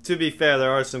 to be fair,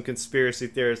 there are some conspiracy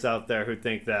theorists out there who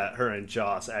think that her and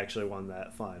Joss actually won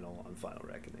that final on Final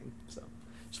Reckoning. So,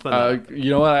 just put that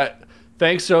you know what?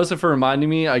 Thanks, Joseph, for reminding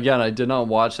me. Again, I did not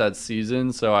watch that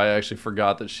season, so I actually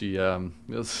forgot that she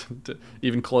was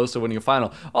even close to winning a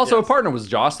final. Also, a partner was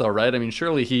Joss, though, right? I mean,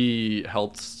 surely he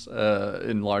helped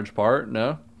in large part,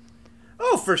 no?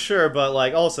 Oh, for sure,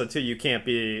 but also too, you can't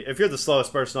be, if you're the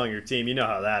slowest person on your team, you know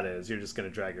how that is. You're just going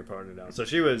to drag your partner down. So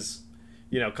she was,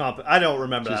 I don't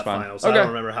remember that final, so I don't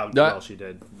remember how well she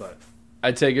did, but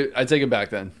I take it back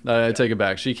then. I take it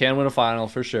back. She can win a final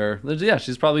for sure. Yeah,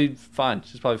 she's probably fine.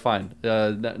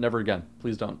 Never again.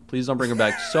 Please don't bring her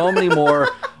back. So many more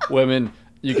women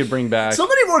you could bring back. So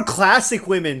many more classic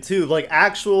women too, like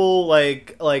actual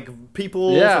like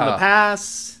people from the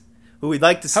past who we'd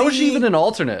like to see. How is she even an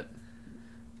alternate?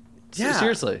 Yeah.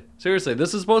 Seriously.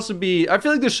 This is supposed to be... I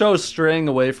feel like the show is straying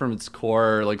away from its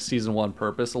core, season 1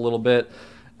 purpose a little bit.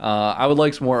 I would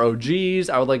like some more OGs.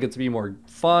 I would like it to be more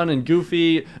fun and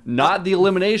goofy. Not the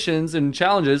eliminations and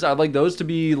challenges. I'd like those to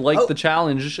be the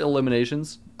challenge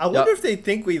eliminations. I wonder if they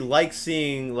think we like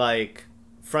seeing,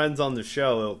 friends on the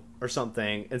show or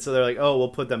something. And so they're like, oh, we'll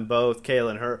put them both, Kayla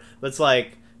and her. But it's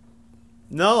like,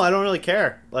 no, I don't really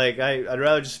care. I'd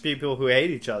rather just be people who hate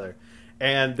each other.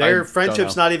 And their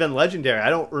friendship's not even legendary. I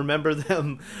don't remember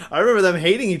them. I remember them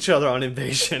hating each other on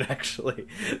Invasion, actually.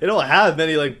 They don't have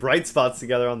many, bright spots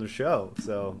together on the show.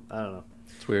 So, I don't know.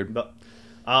 It's weird. But,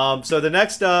 so the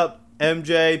next up,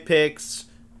 MJ picks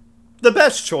the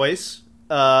best choice,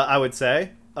 I would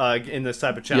say, in this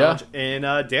type of challenge, in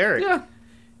Derek. Yeah.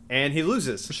 And he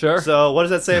loses. For sure. So, what does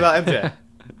that say about MJ?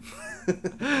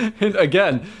 And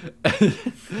again,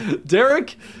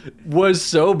 Derek was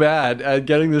so bad at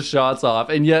getting the shots off,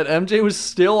 and yet MJ was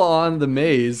still on the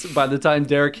maze by the time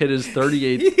Derek hit his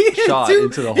 38th shot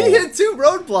into the hole. He hit 2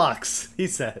 roadblocks, he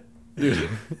said. Dude.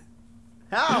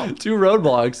 How? 2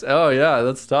 roadblocks. Oh, yeah,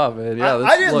 that's tough, man. Yeah,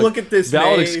 I didn't look at this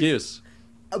valid maze, excuse.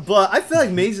 But I feel like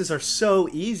mazes are so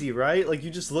easy, right? You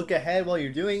just look ahead while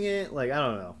you're doing it. I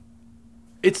don't know.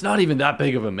 It's not even that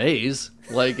big of a maze.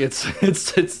 It's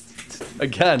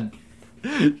again,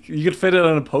 you could fit it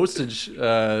on a postage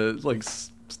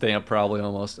stamp probably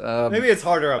almost. Maybe it's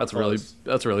harder up close.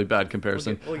 That's a really bad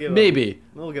comparison. We'll give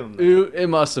him that. It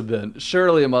must have been.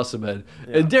 Surely it must have been.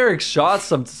 Yeah. And Derek's shots,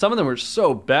 some of them were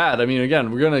so bad. I mean, again,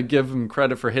 we're gonna give him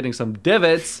credit for hitting some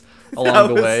divots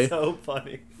along the way. That was so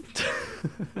funny.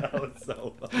 That was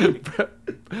so funny.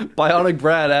 Bionic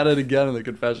Brad at it again in the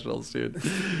confessionals, dude.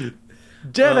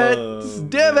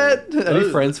 Divot! Any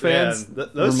Friends fans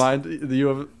remind you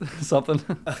of something?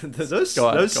 Their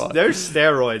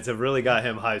steroids have really got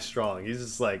him high strong. He's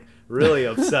just really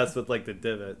obsessed with the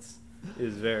divots.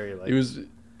 He's very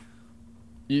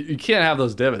You can't have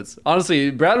those divots. Honestly,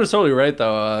 Brad was totally right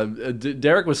though.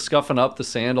 Derek was scuffing up the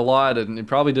sand a lot, and he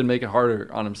probably did make it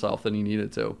harder on himself than he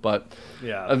needed to. But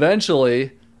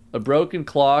eventually, a broken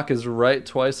clock is right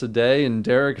twice a day, and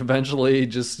Derek eventually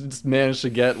just managed to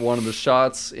get one of the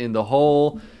shots in the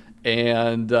hole.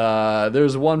 And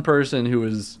there's one person who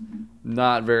is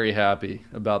not very happy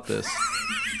about this.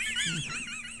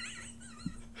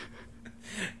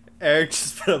 Eric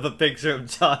just put up a picture of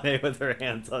Johnny with her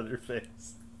hands on her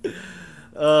face.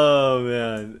 Oh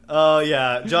man. Oh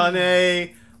yeah. John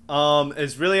A.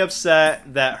 Is really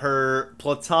upset that her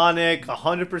platonic,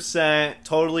 100%,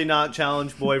 totally not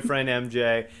challenged boyfriend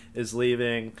MJ is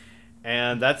leaving,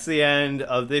 and that's the end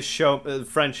of this show.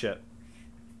 Friendship.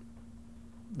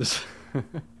 This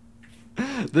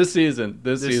this season.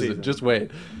 Just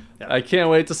wait. Yeah. I can't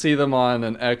wait to see them on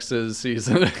an X's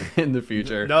season in the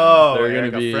future. No, they're going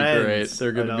Eric, to be Friends. great.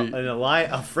 They're going to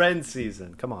be a Friends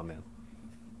season. Come on, man.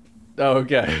 Oh,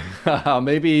 okay.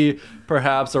 Maybe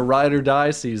perhaps a ride or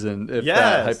die season if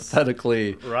that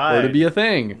hypothetically were to be a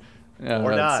thing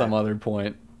or at die. some other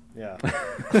point. Yeah.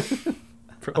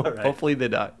 Hopefully they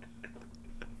die.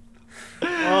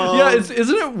 Yeah,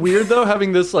 isn't it weird though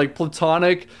having this like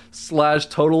platonic /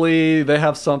 totally they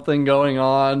have something going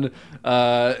on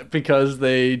because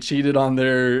they cheated on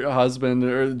their husband,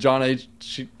 or John A.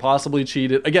 Possibly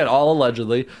cheated again, all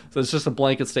allegedly. So it's just a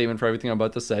blanket statement for everything I'm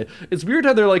about to say. It's weird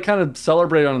how they're like kind of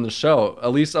celebrated on the show,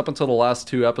 at least up until the last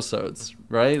 2 episodes,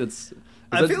 right? Does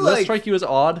that strike you as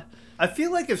odd? I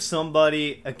feel like if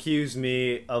somebody accused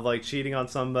me of like cheating on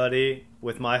somebody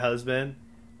with my husband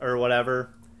or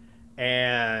whatever,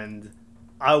 and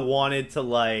I wanted to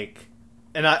like,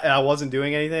 and I wasn't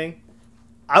doing anything,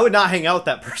 I would not hang out with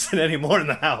that person anymore in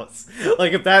the house.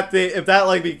 Like if that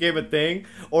like became a thing,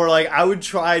 or like I would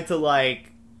try to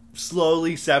like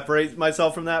slowly separate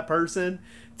myself from that person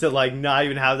to like not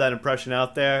even have that impression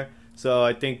out there. So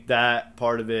I think that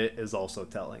part of it is also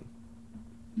telling.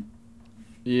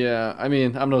 Yeah, I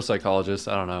mean, I'm no psychologist.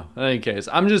 I don't know. In any case,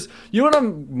 I'm just, you know what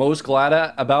I'm most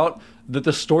glad about? That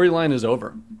the storyline is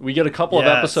over. We get a couple of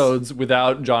episodes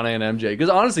without John A. and MJ. Because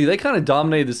honestly, they kind of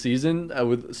dominated the season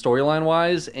with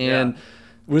storyline-wise. And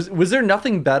was there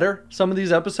nothing better, some of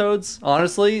these episodes,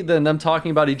 honestly, than them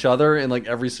talking about each other in like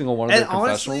every single one of their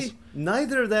confessionals? Honestly,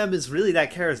 neither of them is really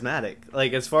that charismatic.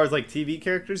 Like, as far as like TV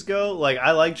characters go, like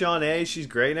I like John A. She's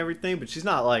great and everything, but she's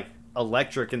not like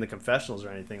electric in the confessionals or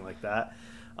anything like that.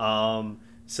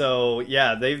 So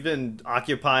yeah, they've been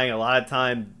occupying a lot of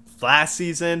time last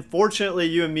season. Fortunately,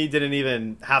 you and me didn't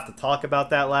even have to talk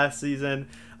about that last season.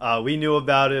 We knew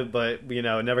about it, but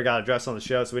it never got addressed on the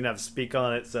show, so we didn't have to speak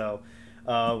on it. So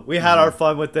we had our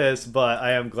fun with this, but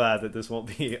I am glad that this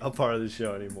won't be a part of the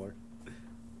show anymore.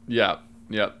 Yeah.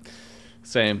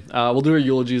 Same. We'll do our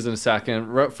eulogies in a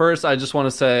second. First, I just want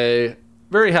to say,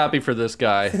 very happy for this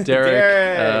guy,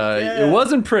 Derek. It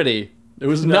wasn't pretty. It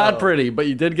was not pretty, but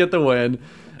you did get the win.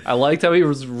 I liked how he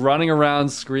was running around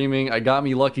screaming, "I got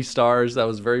me lucky stars." That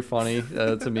was very funny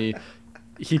to me.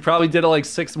 He probably did it like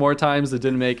 6 more times that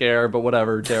didn't make air, but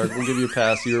whatever, Derek, we'll give you a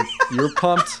pass. You're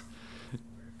pumped,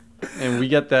 and we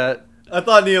get that. I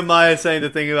thought Nehemiah saying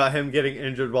the thing about him getting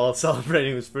injured while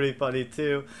celebrating was pretty funny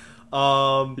too.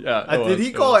 Did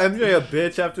he call MJ a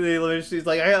bitch after the elimination? He's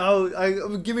like, I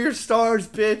give me your stars,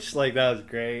 bitch. Like, that was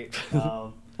great.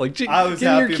 Like, I was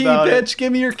give me your happy key, about bitch. it.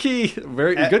 Give me your key.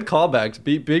 Very good callback.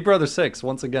 Big Brother 6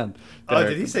 once again. Oh,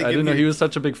 did he say? I didn't know he was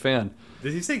such a big fan.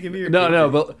 Did he say give me your? No,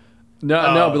 but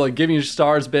like give me your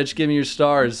stars, bitch. Give me your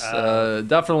stars.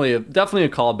 Definitely a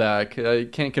callback. You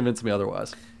can't convince me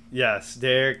otherwise. Yes,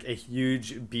 Derek, a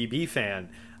huge BB fan.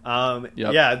 Yep.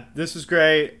 Yeah, this was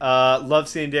great. Love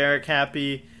seeing Derek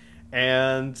happy,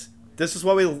 and this is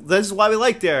why we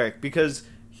like Derek, because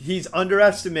he's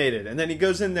underestimated, and then he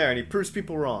goes in there and he proves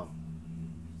people wrong.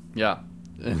 Yeah.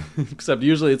 Except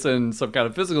usually it's in some kind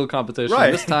of physical competition. Right.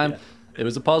 This time it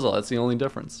was a puzzle. That's the only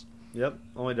difference. Yep,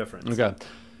 only difference. Okay.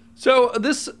 So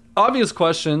this obvious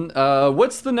question,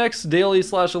 what's the next daily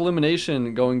 /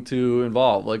 elimination going to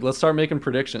involve? Like, let's start making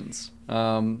predictions.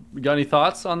 You got any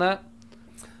thoughts on that?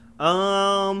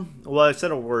 Well, I said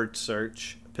a word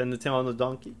search. Pin the tail on the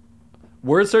donkey.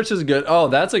 Word search is good. Oh,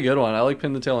 that's a good one. I like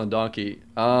Pin the Tail and Donkey.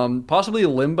 Possibly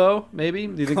Limbo, maybe?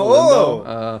 Do you think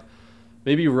Limbo?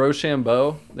 Maybe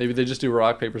Rochambeau. Maybe they just do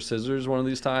rock, paper, scissors one of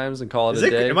these times and call it a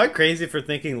day. Am I crazy for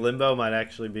thinking Limbo might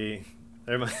actually be...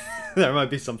 There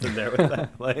might be something there with that.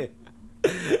 Like,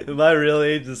 am I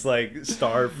really just like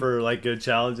starved for like good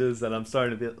challenges that I'm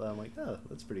starting to be... I'm like, oh,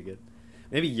 that's pretty good.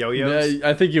 Maybe yo-yos? Yeah,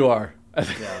 I think you are.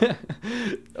 Yeah.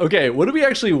 Okay, what do we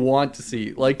actually want to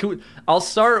see? Like, I'll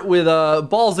start with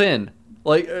balls in,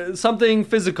 like something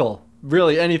physical,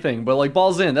 really anything. But like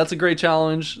balls in, that's a great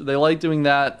challenge. They like doing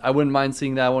that. I wouldn't mind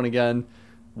seeing that one again.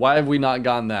 Why have we not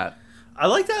gotten that? I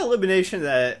like that elimination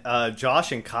that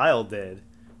Josh and Kyle did,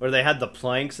 where they had the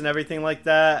planks and everything like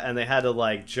that, and they had to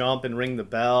like jump and ring the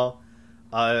bell.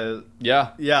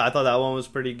 Yeah, I thought that one was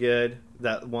pretty good.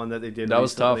 That one that they did that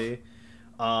recently. Was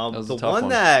tough. The one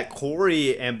that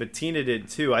Corey and Bettina did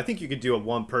too, I think you could do a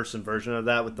one-person version of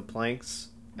that with the planks,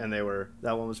 and that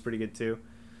one was pretty good too.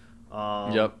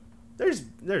 Yep.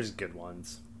 There's good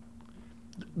ones.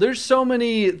 There's so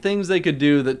many things they could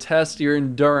do that test your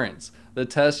endurance, that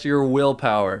test your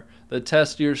willpower, that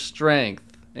test your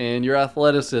strength and your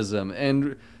athleticism.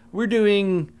 And we're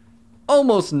doing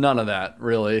almost none of that,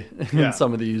 really, in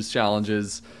some of these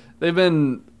challenges. They've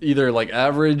been either like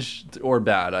average or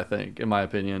bad, I think, in my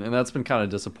opinion. And that's been kind of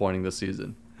disappointing this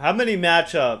season. How many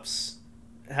matchups?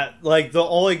 Like, the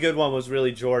only good one was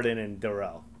really Jordan and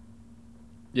Darrell.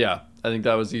 Yeah, I think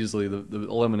that was easily the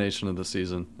elimination of the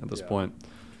season at this point.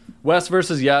 West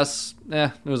versus Yes,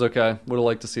 it was okay. Would have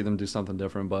liked to see them do something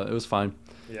different, but it was fine.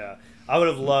 Yeah, I would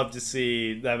have loved to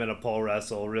see them in a pole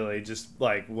wrestle, really, just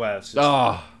like West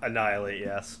annihilate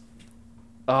Yes.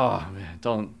 Oh, man, that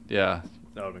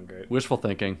would have been great. Wishful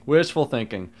thinking.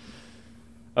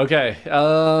 Okay.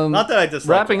 Not that I dislike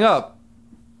wrapping West. up.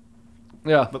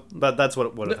 Yeah. But that's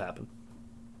what would have happened.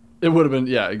 It would have been,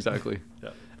 exactly.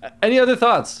 Any other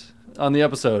thoughts on the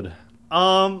episode?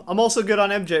 I'm also good on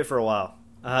MJ for a while.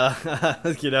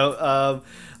 And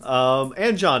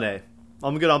John A.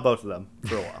 I'm good on both of them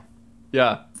for a while.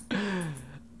 Yeah.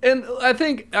 And I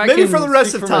think maybe for the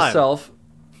rest of time. Myself.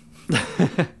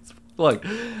 Look,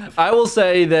 I will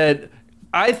say that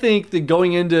I think that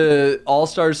going into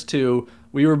All-Stars 2,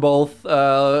 we were both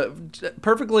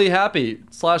perfectly happy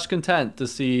 / content to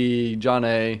see John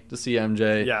A, to see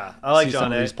MJ. Yeah, I like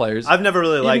John A. These players. I've never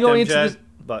really liked MJ,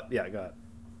 but yeah, go ahead.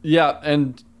 Yeah,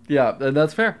 and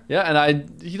that's fair. Yeah,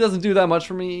 and he doesn't do that much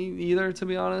for me either, to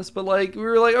be honest. But like, we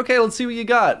were like, okay, let's see what you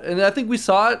got, and I think we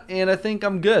saw it, and I think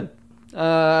I'm good.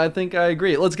 I think I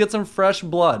agree. Let's get some fresh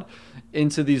blood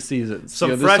into these seasons.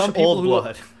 Some fresh old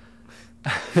blood.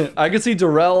 I could see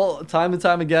Darrell time and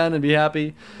time again and be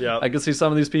happy. Yeah. I could see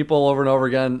some of these people over and over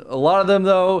again. A lot of them,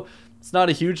 though, it's not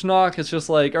a huge knock. It's just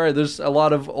like, all right, there's a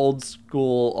lot of old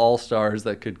school all-stars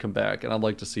that could come back, and I'd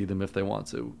like to see them if they want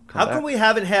to come back. How come we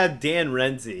haven't had Dan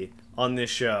Renzi on this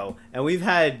show, and we've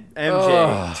had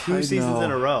MJ 2 seasons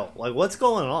in a row? Like, what's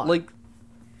going on? Like,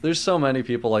 there's so many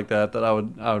people like that I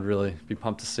would really be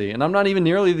pumped to see. And I'm not even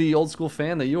nearly the old school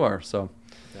fan that you are, so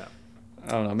I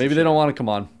don't know. Maybe they don't want to come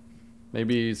on.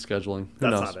 Maybe scheduling. Who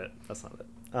knows? That's not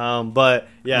it. But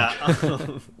yeah,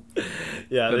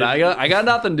 But I got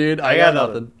nothing, dude. I got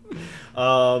nothing.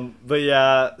 But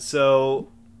yeah, so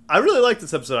I really liked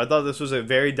this episode. I thought this was a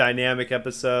very dynamic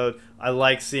episode. I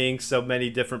like seeing so many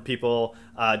different people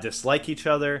dislike each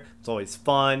other. It's always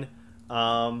fun.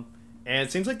 And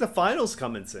it seems like the final's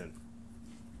coming soon.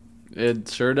 It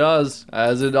sure does,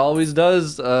 as it always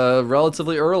does,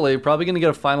 relatively early. Probably going to get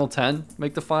a final 10,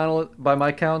 make the final by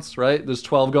my counts, right? There's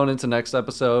 12 going into next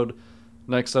episode.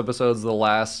 Next episode's the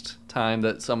last time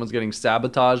that someone's getting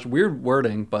sabotaged. Weird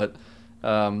wording, but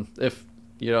if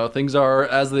things are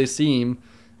as they seem,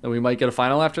 then we might get a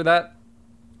final after that.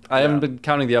 I haven't been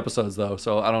counting the episodes, though,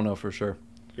 so I don't know for sure.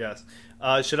 Yes.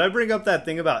 Should I bring up that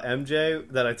thing about MJ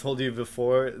that I told you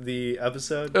before the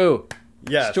episode? Oh,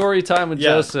 yes. Story time with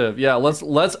Joseph. Yeah, let's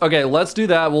do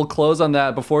that. We'll close on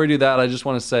that. Before we do that, I just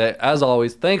want to say, as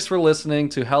always, thanks for listening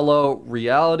to Hello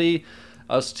Reality.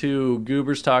 Us two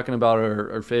goobers talking about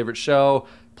our favorite show.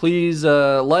 Please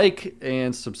like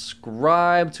and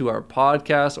subscribe to our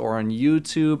podcast or on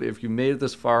YouTube. If you made it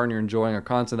this far and you're enjoying our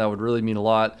content, that would really mean a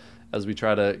lot as we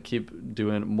try to keep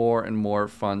doing more and more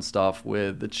fun stuff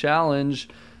with the challenge.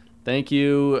 Thank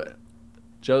you,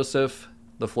 Joseph.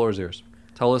 The floor is yours.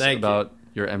 Tell us about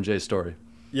your MJ story.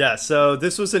 Yeah, so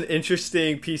this was an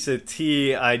interesting piece of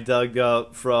tea I dug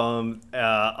up from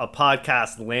a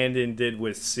podcast Landon did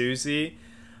with Susie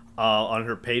on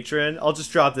her Patreon. I'll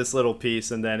just drop this little piece,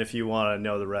 and then if you want to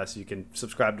know the rest, you can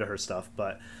subscribe to her stuff.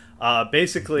 But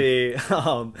basically,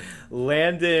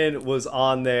 Landon was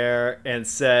on there and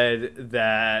said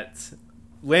that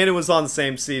Landon was on the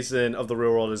same season of The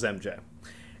Real World as MJ.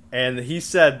 And he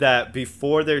said that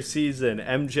before their season,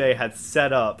 MJ had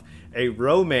set up a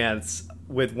romance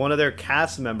with one of their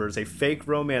cast members, a fake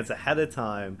romance ahead of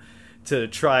time to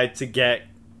try to get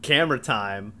camera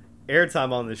time,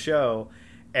 airtime on the show.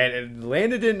 And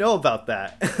Landon didn't know about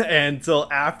that until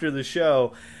after the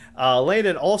show.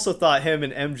 Landon also thought him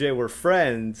and MJ were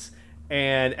friends,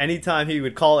 and anytime he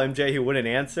would call MJ, he wouldn't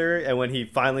answer. And when he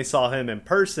finally saw him in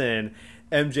person,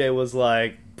 MJ was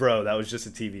like, "Bro, that was just a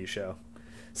TV show."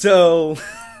 So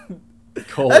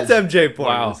Cold. That's MJ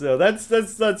Porter. Wow. So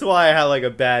that's why I have like a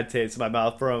bad taste in my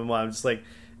mouth for him. I'm just like,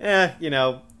 I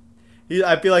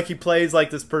feel like he plays like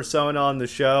this persona on the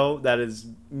show that is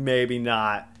maybe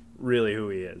not really who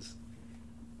he is.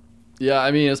 Yeah,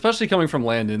 I mean, especially coming from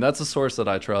Landon, that's a source that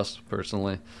I trust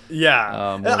personally.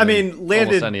 Yeah, I mean, Landon.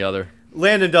 Almost any other.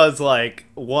 Landon does like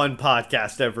one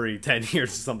podcast every 10 years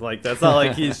or something like that. It's not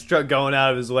like he's going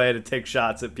out of his way to take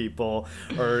shots at people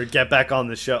or get back on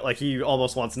the show. Like he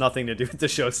almost wants nothing to do with the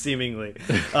show, seemingly.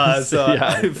 So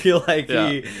yeah. I feel like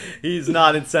he's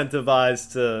not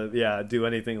incentivized to do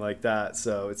anything like that.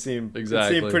 So it seemed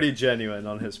pretty genuine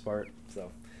on his part. So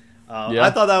I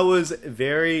thought that was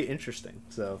very interesting.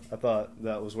 So I thought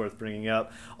that was worth bringing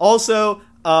up. Also,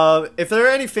 if there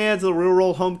are any fans of the Real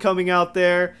World Homecoming out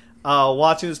there,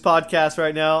 watching this podcast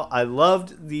right now, I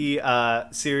loved the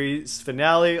series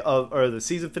finale or the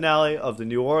season finale of the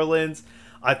New Orleans.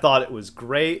 I thought it was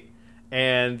great,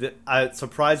 and it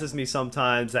surprises me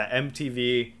sometimes that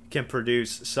MTV can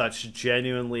produce such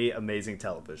genuinely amazing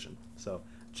television. So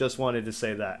just wanted to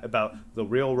say that about the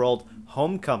Real World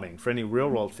Homecoming for any Real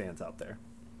World fans out there.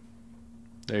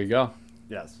 There you go.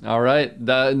 Yes. All right.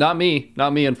 Not me,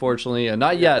 unfortunately.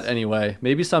 Not yet, anyway.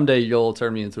 Maybe someday you'll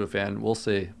turn me into a fan. We'll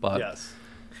see. But yes.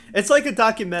 It's like a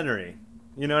documentary.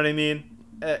 You know what I mean?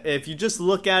 If you just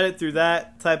look at it through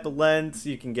that type of lens,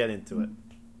 you can get into it.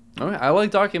 Okay. I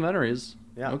like documentaries.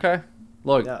 Yeah. Okay.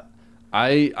 Look,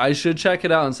 I should check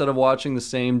it out instead of watching the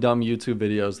same dumb YouTube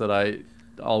videos that I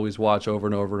always watch over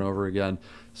and over and over again.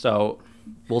 So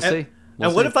we'll see.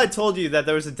 And what if I told you that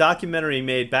there was a documentary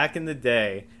made back in the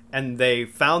day and they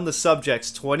found the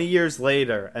subjects 20 years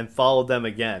later and followed them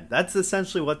again? That's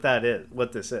essentially what that is.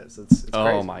 What this is. It's crazy.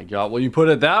 Oh my God! Well, you put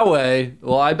it that way.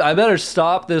 Well, I better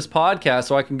stop this podcast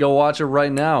so I can go watch it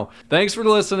right now. Thanks for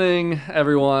listening,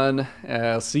 everyone.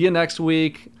 See you next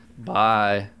week.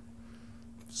 Bye.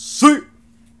 See.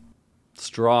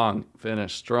 Strong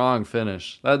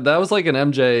finish. That was like an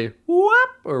MJ whoop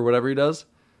or whatever he does.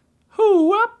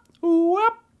 Whoop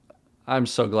whoop. I'm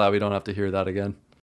so glad we don't have to hear that again.